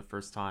Zones for the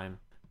first time.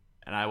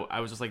 And I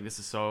was just like, this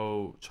is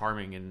so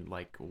charming and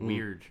like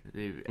weird.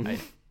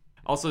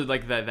 Also,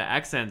 like the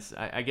accents.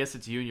 I guess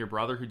it's you and your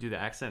brother who do the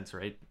accents,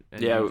 right?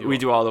 And we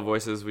do all the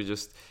voices. We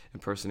just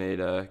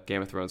impersonate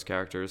Game of Thrones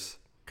characters.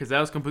 Because that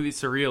was completely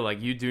surreal.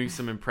 Like you doing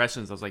some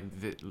impressions. I was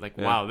like,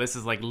 wow, this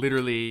is like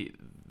literally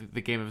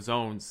the Game of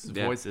Zones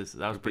voices.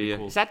 That was pretty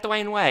cool. Is that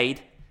Dwayne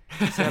Wade?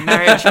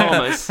 Mario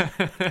Chalmers.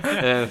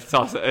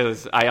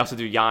 I also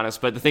do Giannis,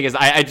 but the thing is,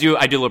 I do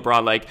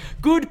LeBron like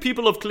good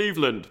people of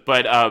Cleveland.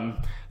 But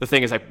the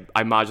thing is,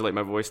 I modulate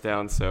my voice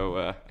down, so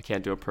I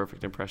can't do a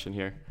perfect impression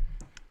here.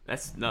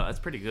 That's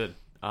pretty good.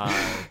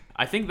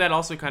 I think that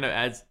also kind of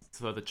adds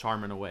to the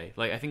charm in a way.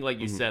 Like I think, like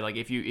you said, like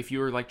if you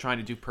were like trying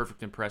to do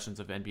perfect impressions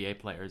of NBA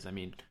players, I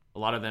mean, a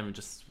lot of them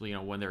just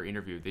when they're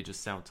interviewed, they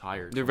just sound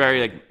tired. They're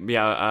very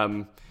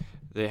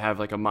they have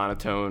like a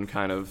monotone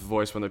kind of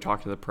voice when they're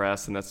talking to the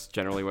press, and that's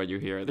generally what you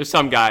hear. There's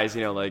some guys,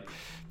 like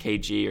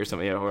KG or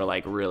something, who are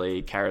like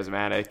really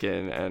charismatic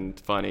and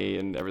funny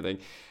and everything.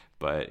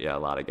 But yeah, a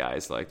lot of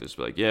guys like just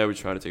like, we're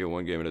trying to take it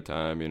one game at a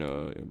time,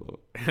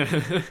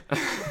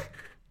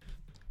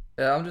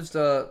 Yeah, I'm just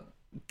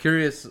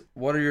curious,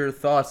 what are your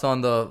thoughts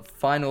on the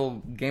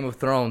final Game of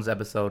Thrones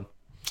episode?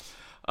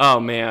 Oh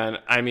man,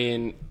 I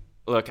mean,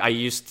 look,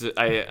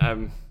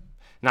 I'm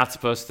not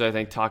supposed to, I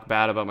think, talk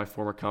bad about my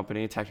former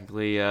company.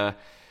 Technically,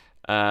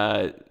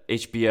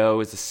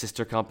 HBO is a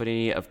sister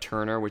company of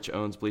Turner, which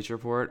owns Bleacher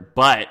Report.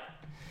 But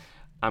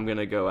I'm going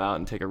to go out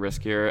and take a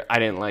risk here. I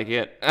didn't like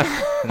it.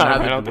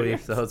 I don't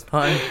believe so. It's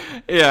fine.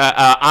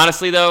 Yeah,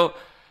 honestly, though,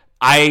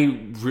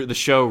 the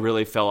show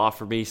really fell off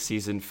for me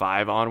season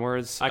 5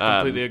 onwards. I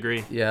completely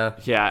agree. Yeah.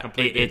 Yeah,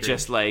 it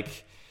just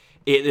like...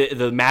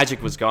 the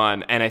magic was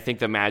gone, and I think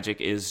the magic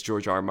is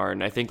George R. R.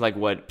 Martin. I think like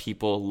what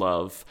people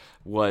love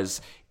was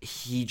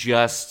he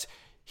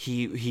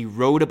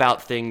wrote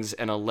about things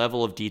in a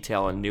level of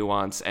detail and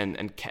nuance,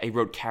 and he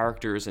wrote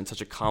characters in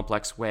such a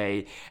complex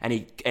way, and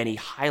he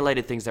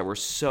highlighted things that were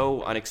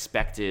so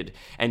unexpected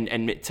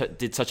and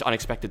did such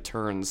unexpected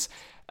turns,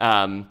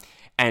 and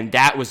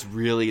that was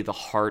really the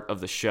heart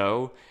of the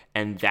show.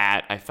 And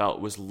that I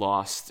felt was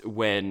lost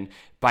when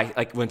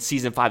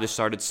season 5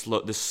 started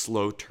this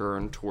slow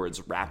turn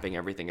towards wrapping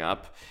everything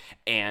up,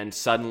 and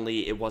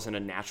suddenly it wasn't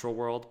a natural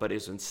world, but it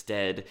was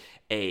instead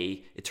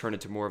it turned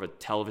into more of a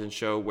television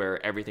show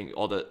where everything,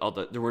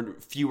 there were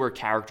fewer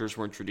characters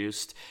were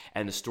introduced,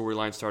 and the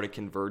storyline started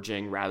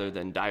converging rather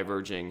than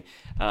diverging,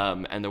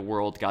 and the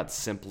world got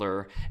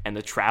simpler, and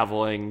the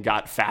traveling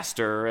got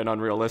faster and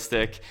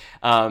unrealistic,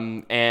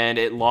 and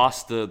it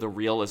lost the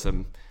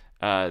realism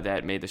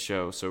that made the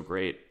show so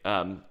great.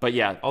 But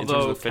yeah, although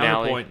in terms of the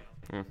finale,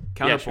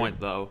 counterpoint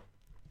though,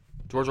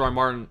 George R. R.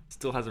 Martin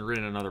still hasn't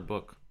written another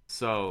book.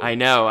 So I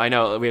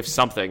know we have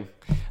something,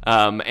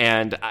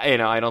 and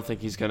I don't think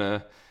he's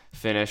gonna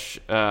finish,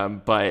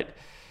 but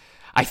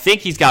I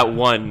think he's got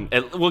one.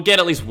 We'll get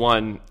at least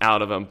one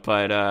out of him,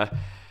 but at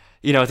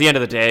the end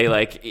of the day,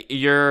 like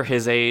you're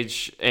his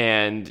age,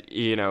 and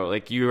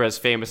like you're as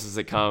famous as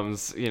it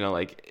comes.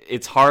 Like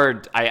it's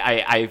hard.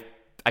 I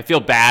feel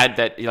bad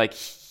that like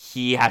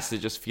he has to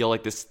just feel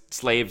like this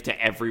slave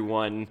to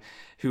everyone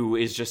who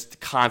is just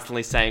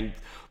constantly saying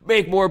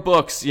make more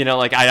books.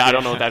 Like I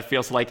don't know what that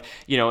feels like.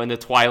 In the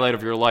twilight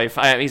of your life.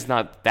 He's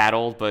not that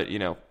old, but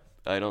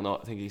I don't know.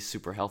 I think he's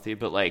super healthy,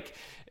 but like,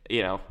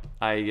 I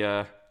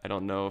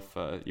don't know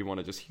if you want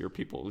to just hear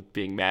people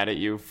being mad at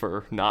you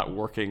for not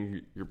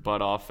working your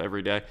butt off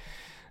every day.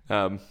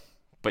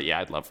 But yeah,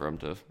 I'd love for him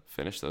to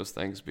finish those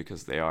things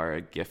because they are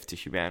a gift to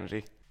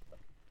humanity.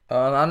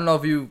 I don't know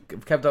if you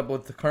kept up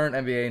with the current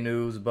NBA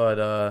news,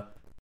 but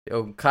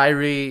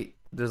Kyrie,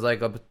 there's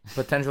like a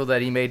potential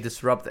that he may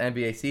disrupt the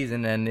NBA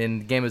season. And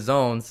in Game of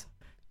Zones,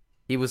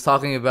 he was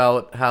talking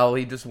about how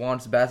he just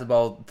wants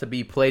basketball to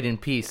be played in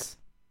peace.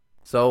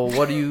 So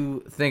what do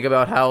you think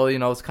about how,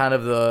 it's kind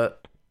of the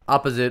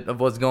opposite of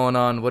what's going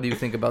on? What do you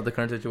think about the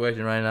current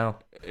situation right now?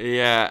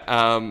 Yeah,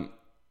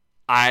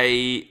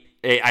 I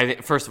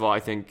first of all, I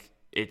think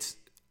it's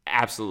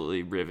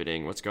absolutely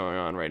riveting what's going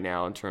on right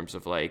now in terms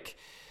of like,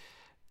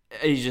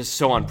 it's just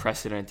so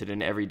unprecedented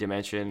in every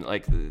dimension.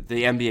 Like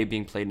the NBA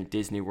being played in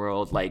Disney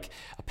World, like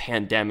a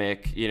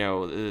pandemic,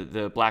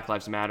 the Black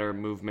Lives Matter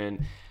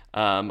movement,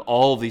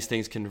 all of these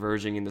things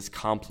converging in this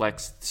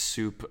complex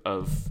soup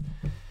of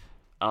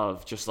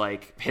just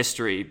like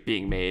history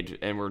being made,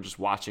 and we're just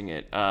watching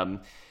it.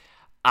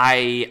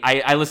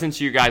 I listened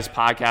to you guys'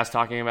 podcast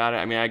talking about it.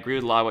 I mean, I agree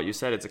with a lot of what you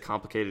said. It's a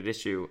complicated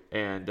issue,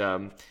 and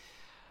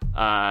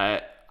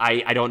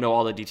I don't know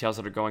all the details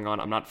that are going on.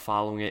 I'm not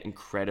following it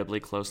incredibly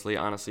closely.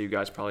 Honestly, you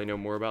guys probably know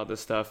more about this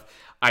stuff.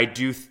 I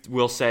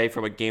will say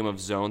from a Game of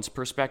Zones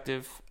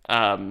perspective,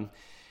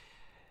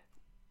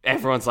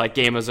 everyone's like,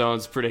 Game of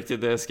Zones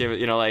predicted this.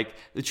 Like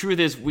the truth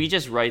is we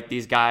just write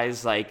these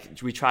guys, like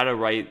we try to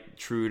write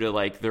true to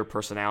like their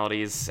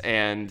personalities,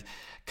 and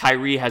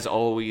Kyrie has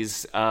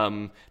always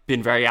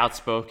been very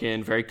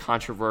outspoken, very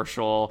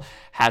controversial,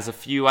 has a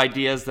few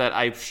ideas that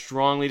I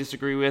strongly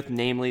disagree with,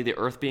 namely the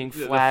Earth being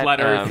flat. The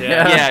flat Earth,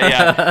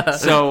 yeah.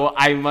 So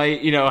I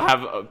might,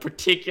 have a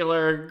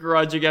particular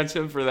grudge against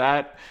him for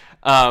that.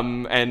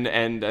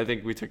 And I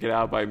think we took it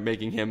out by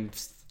making him,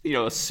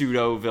 a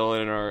pseudo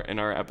villain in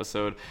our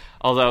episode.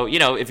 Although,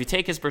 if you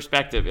take his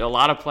perspective, a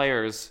lot of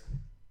players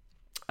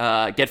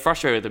get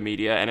frustrated with the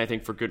media, and I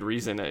think for good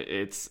reason.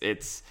 It's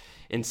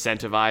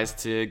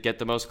incentivized to get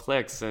the most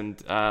clicks and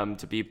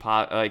to be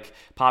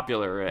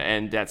popular,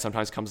 and that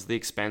sometimes comes at the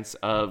expense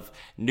of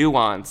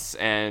nuance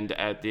and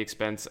at the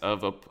expense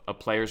of a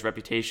player's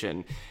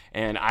reputation.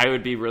 And I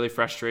would be really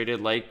frustrated,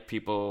 like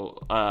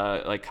people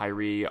like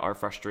Kyrie are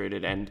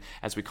frustrated, and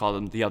as we call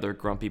them, the other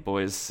grumpy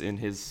boys in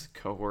his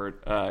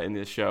cohort in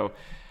this show.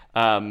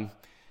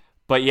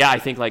 But yeah, I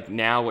think like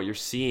now what you're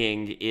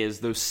seeing is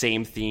those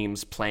same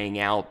themes playing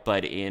out,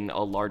 but in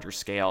a larger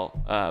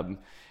scale.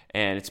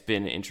 And it's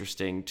been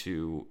interesting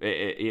to,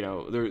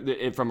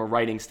 from a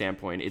writing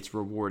standpoint, it's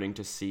rewarding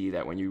to see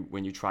that when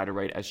you try to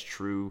write as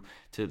true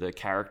to the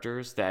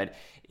characters, that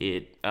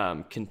it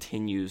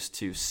continues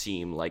to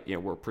seem like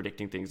we're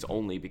predicting things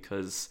only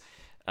because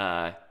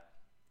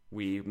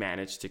we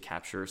managed to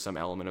capture some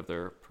element of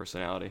their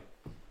personality.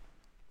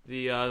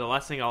 The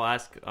last thing I'll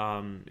ask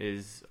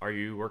is, are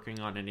you working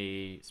on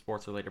any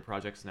sports related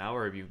projects now,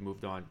 or have you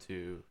moved on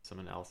to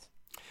someone else?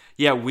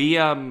 Yeah, we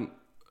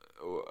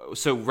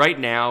so right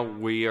now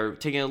we are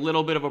taking a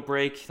little bit of a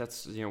break.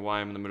 That's why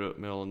I'm in the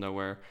middle of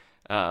nowhere.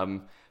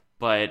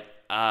 But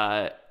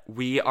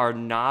we are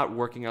not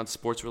working on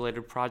sports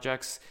related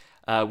projects.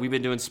 We've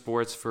been doing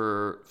sports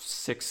for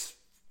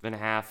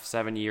 6.5,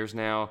 7 years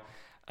now.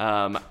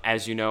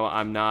 As you know,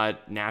 I'm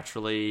not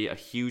naturally a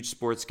huge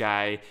sports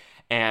guy,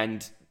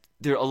 and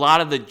a lot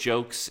of the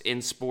jokes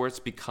in sports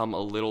become a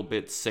little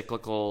bit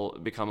cyclical,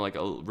 become like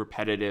a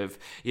repetitive,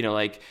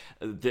 like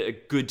the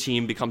good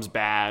team becomes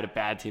bad, a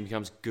bad team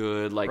becomes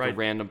good, like right. A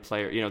random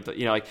player,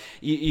 like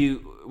you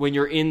when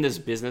you're in this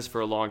business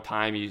for a long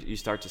time, you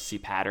start to see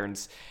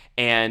patterns.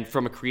 And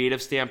from a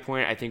creative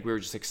standpoint, I think we were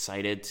just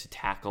excited to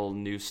tackle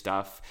new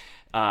stuff.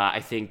 I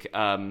think,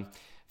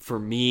 for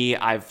me,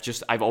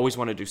 I've always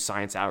wanted to do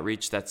science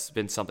outreach. That's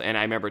been something, and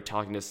I remember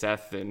talking to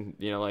Seth and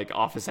like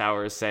office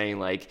hours, saying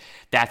like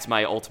that's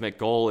my ultimate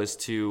goal is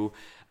to,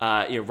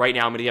 right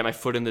now I'm going to get my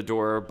foot in the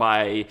door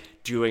by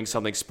doing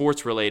something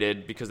sports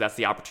related because that's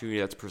the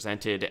opportunity that's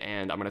presented,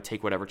 and I'm going to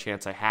take whatever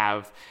chance I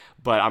have.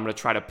 But I'm going to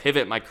try to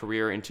pivot my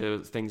career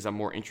into things I'm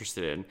more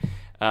interested in.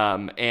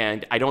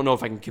 And I don't know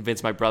if I can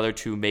convince my brother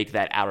to make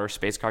that outer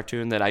space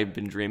cartoon that I've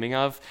been dreaming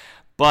of.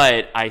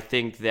 But I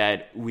think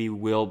that we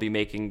will be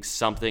making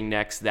something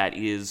next that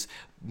is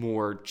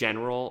more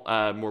general,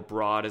 more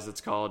broad, as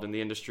it's called in the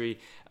industry,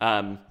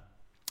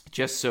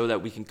 just so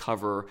that we can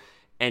cover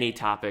any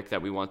topic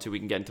that we want to. We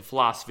can get into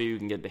philosophy, we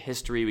can get into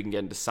history, we can get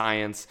into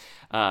science.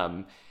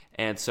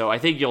 And so I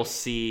think you'll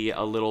see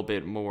a little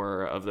bit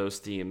more of those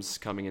themes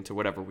coming into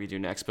whatever we do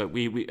next. But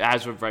we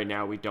as of right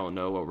now, we don't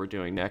know what we're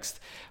doing next.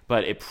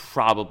 But it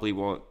probably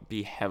won't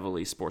be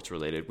heavily sports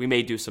related. We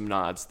may do some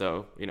nods,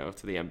 though,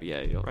 to the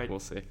NBA. Right. We'll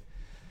see. Do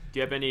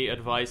you have any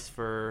advice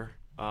for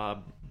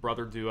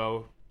brother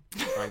duo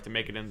trying to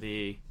make it in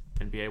the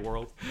NBA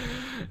world?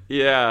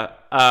 Yeah.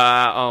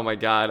 Oh, my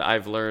God.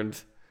 I've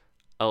learned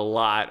a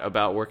lot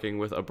about working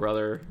with a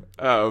brother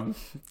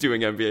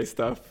doing NBA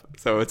stuff.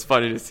 So it's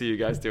funny to see you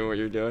guys doing what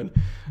you're doing.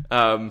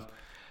 Now,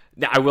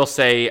 I will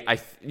say,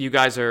 you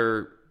guys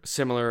are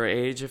similar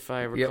age, if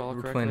I recall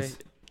we're correctly. twins.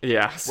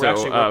 Yeah, so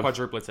We're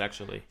quadruplets,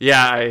 actually.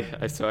 yeah, I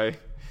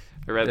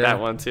read that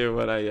one too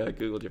when I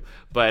Googled you.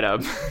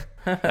 But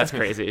that's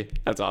crazy.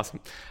 That's awesome.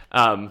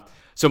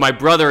 So my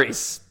brother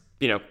is,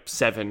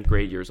 7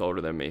 great years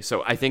older than me.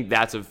 So I think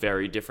that's a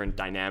very different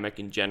dynamic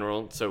in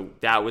general. So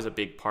that was a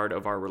big part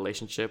of our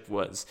relationship,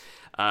 was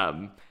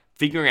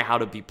figuring out how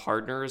to be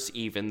partners,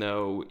 even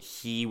though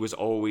he was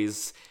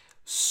always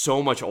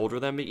so much older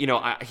than me.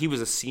 He was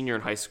a senior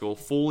in high school,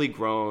 fully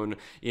grown,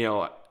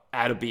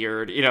 had a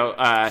beard,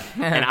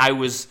 and I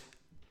was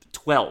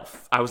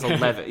 12. I was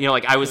 11.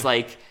 I was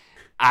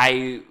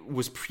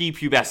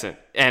prepubescent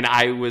and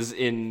I was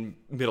in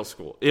middle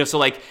school.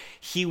 So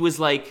he was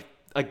like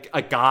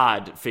a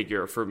god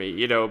figure for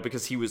me,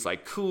 because he was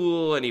like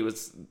cool and he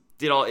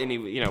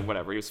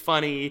whatever, he was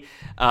funny.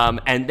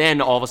 And then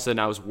all of a sudden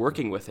I was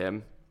working with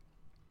him,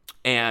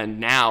 and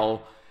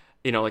now,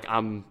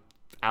 I'm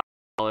out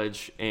of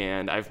college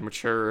and I've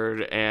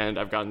matured and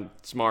I've gotten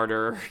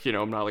smarter,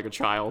 I'm not like a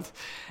child.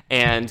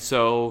 And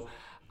so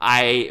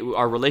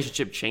our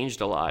relationship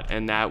changed a lot,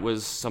 and that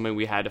was something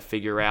we had to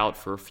figure out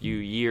for a few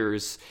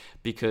years,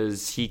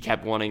 because he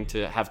kept wanting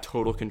to have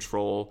total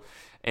control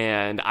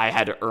and I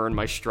had to earn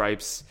my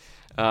stripes.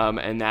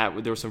 And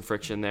that there was some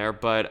friction there.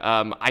 But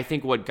I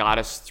think what got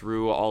us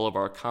through all of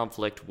our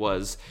conflict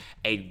was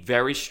a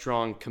very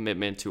strong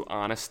commitment to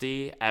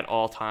honesty at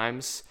all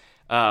times.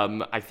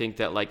 I think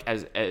that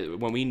as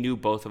when we knew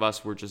both of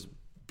us were just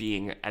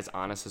being as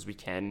honest as we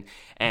can,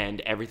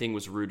 and everything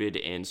was rooted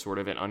in sort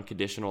of an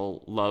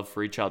unconditional love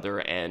for each other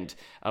and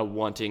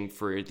wanting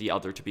for the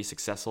other to be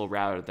successful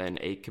rather than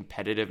a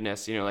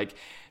competitiveness,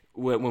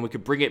 when we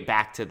could bring it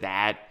back to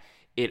that,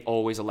 it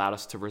always allowed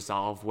us to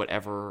resolve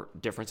whatever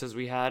differences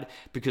we had,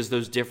 because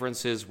those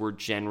differences were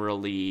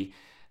generally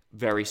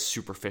very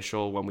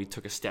superficial when we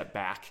took a step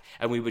back,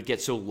 and we would get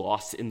so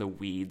lost in the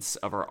weeds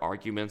of our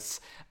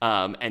arguments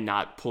and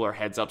not pull our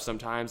heads up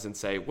sometimes and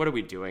say, what are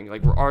we doing?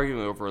 We're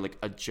arguing over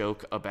a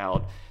joke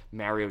about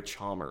Mario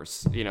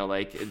Chalmers,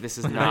 this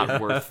is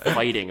not worth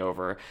fighting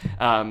over.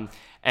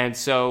 And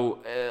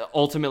so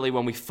ultimately,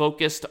 when we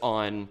focused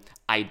on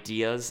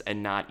ideas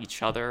and not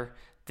each other,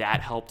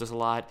 that helped us a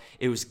lot.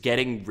 It was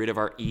getting rid of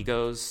our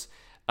egos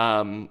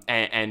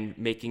and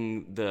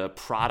making the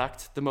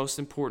product the most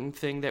important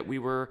thing that we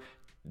were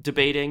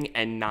debating,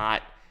 and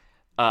not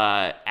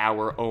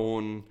our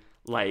own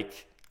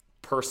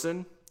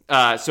person.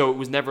 So it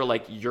was never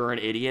you're an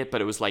idiot,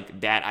 but it was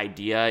that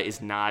idea is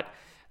not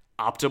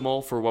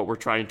optimal for what we're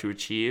trying to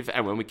achieve.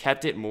 And when we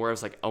kept it more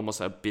as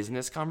almost a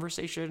business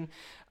conversation,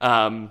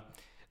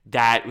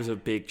 that was a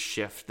big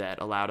shift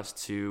that allowed us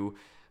to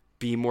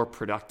be more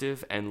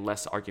productive and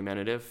less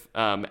argumentative,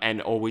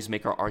 and always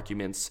make our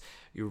arguments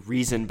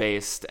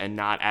reason-based and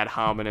not ad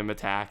hominem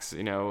attacks,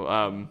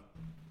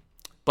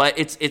 but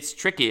it's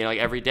tricky,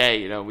 every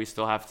day, we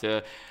still have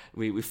to,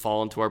 we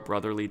fall into our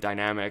brotherly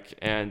dynamic,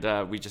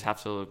 and we just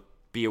have to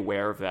be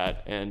aware of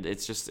that, and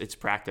it's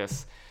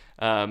practice.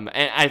 And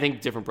I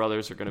think different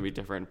brothers are going to be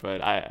different,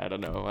 but I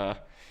don't know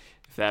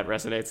if that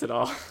resonates at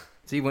all.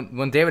 See,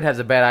 when David has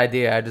a bad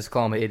idea, I just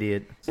call him an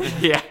idiot.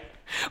 Yeah.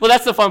 Well,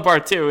 that's the fun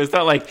part too. Is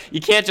that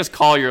you can't just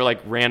call your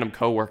random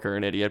coworker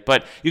an idiot,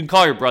 but you can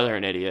call your brother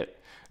an idiot,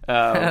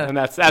 and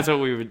that's what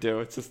we would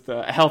do. It's just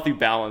a healthy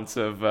balance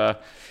of,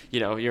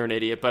 you're an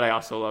idiot, but I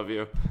also love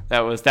you. That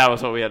was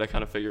what we had to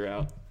kind of figure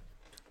out.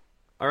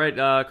 All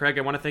right, Craig,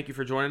 I want to thank you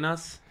for joining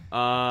us.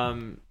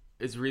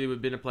 It's really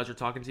been a pleasure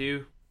talking to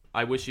you.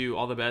 I wish you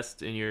all the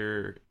best in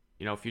your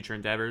future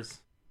endeavors.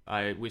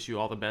 I wish you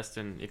all the best,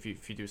 and if you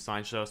do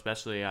Sign Show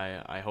especially,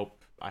 I hope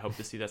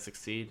to see that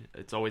succeed.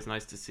 It's always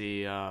nice to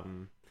see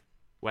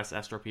West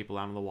Astro people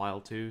out in the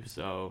wild too.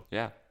 So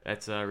yeah,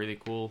 that's really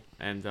cool.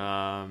 And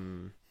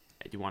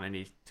do you want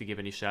to give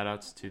any shout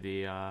outs to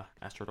the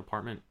Astro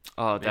department?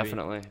 Oh, maybe?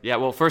 Definitely. Yeah.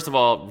 Well, first of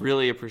all,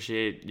 really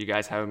appreciate you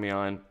guys having me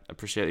on.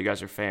 Appreciate you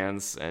guys are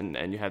fans, and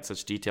you had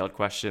such detailed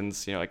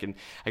questions. I can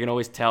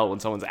always tell when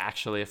someone's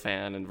actually a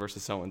fan and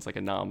versus someone's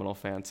a nominal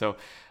fan. So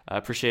I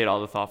appreciate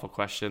all the thoughtful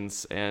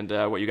questions and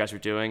what you guys are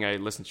doing. I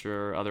listened to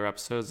your other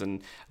episodes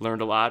and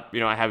learned a lot.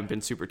 I haven't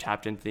been super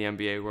tapped into the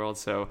NBA world,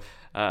 so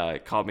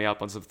it called me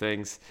up on some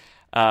things.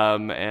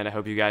 And I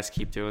hope you guys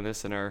keep doing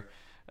this and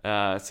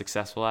are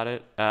successful at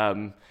it.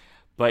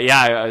 But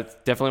yeah, I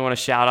definitely want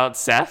to shout out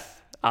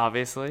Seth,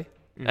 obviously,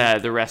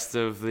 the rest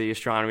of the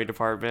astronomy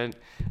department,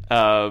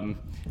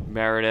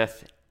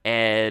 Meredith,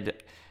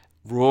 Ed,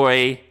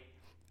 Roy,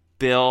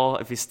 Bill,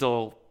 if he's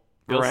still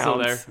Bill's around.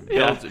 Still there.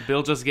 Yeah.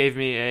 Bill just gave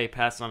me a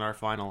pass on our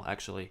final,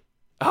 actually.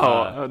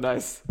 Oh,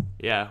 nice.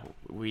 Yeah,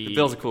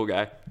 Bill's a cool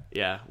guy.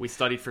 Yeah, we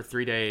studied for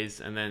 3 days,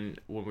 and then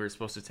when we were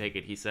supposed to take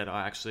it, he said,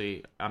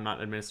 actually, I'm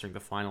not administering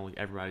the final.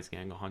 Everybody's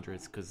getting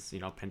 100s because,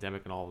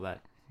 pandemic and all of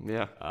that.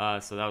 Yeah.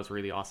 So that was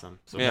really awesome.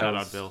 So Yeah, shout it out,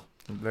 was- Bill.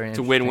 Very It's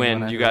a interesting win-win.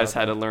 when I You heard guys about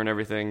had to that. learn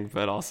everything,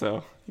 but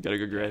also you got a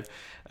good grade.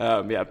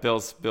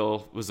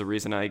 Bill was the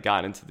reason I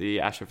got into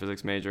the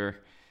astrophysics major,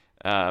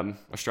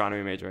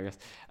 astronomy major, I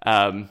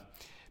guess,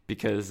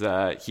 because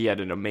he had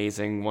an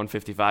amazing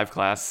 155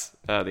 class,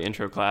 the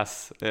intro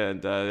class,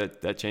 and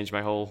that changed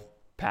my whole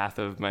path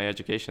of my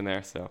education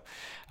there. So,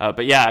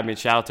 but yeah, I mean,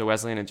 shout out to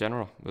Wesleyan in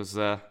general. It was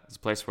a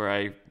place where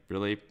I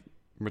really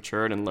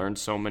matured and learned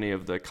so many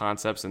of the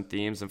concepts and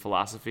themes and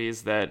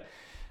philosophies that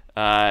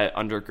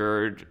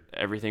undergird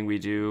everything we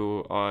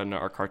do on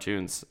our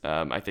cartoons.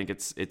 I think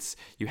it's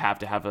you have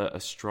to have a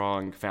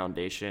strong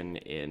foundation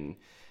in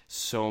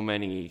so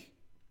many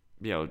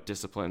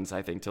disciplines,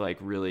 I think, to like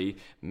really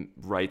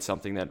write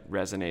something that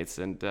resonates,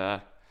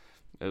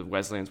 and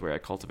Wesleyan's where I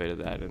cultivated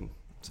that. And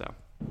so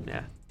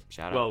Yeah.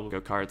 shout Well- out,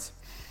 go Cards.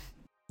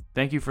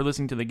 Thank you for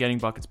listening to the Getting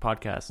Buckets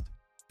podcast.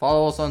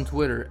 Follow us on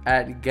Twitter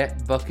at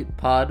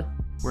GetBucketPod.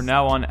 We're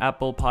now on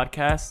Apple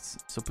Podcasts,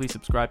 so please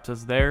subscribe to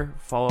us there.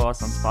 Follow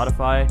us on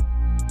Spotify.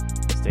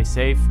 Stay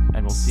safe,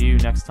 and we'll see you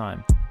next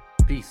time.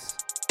 Peace.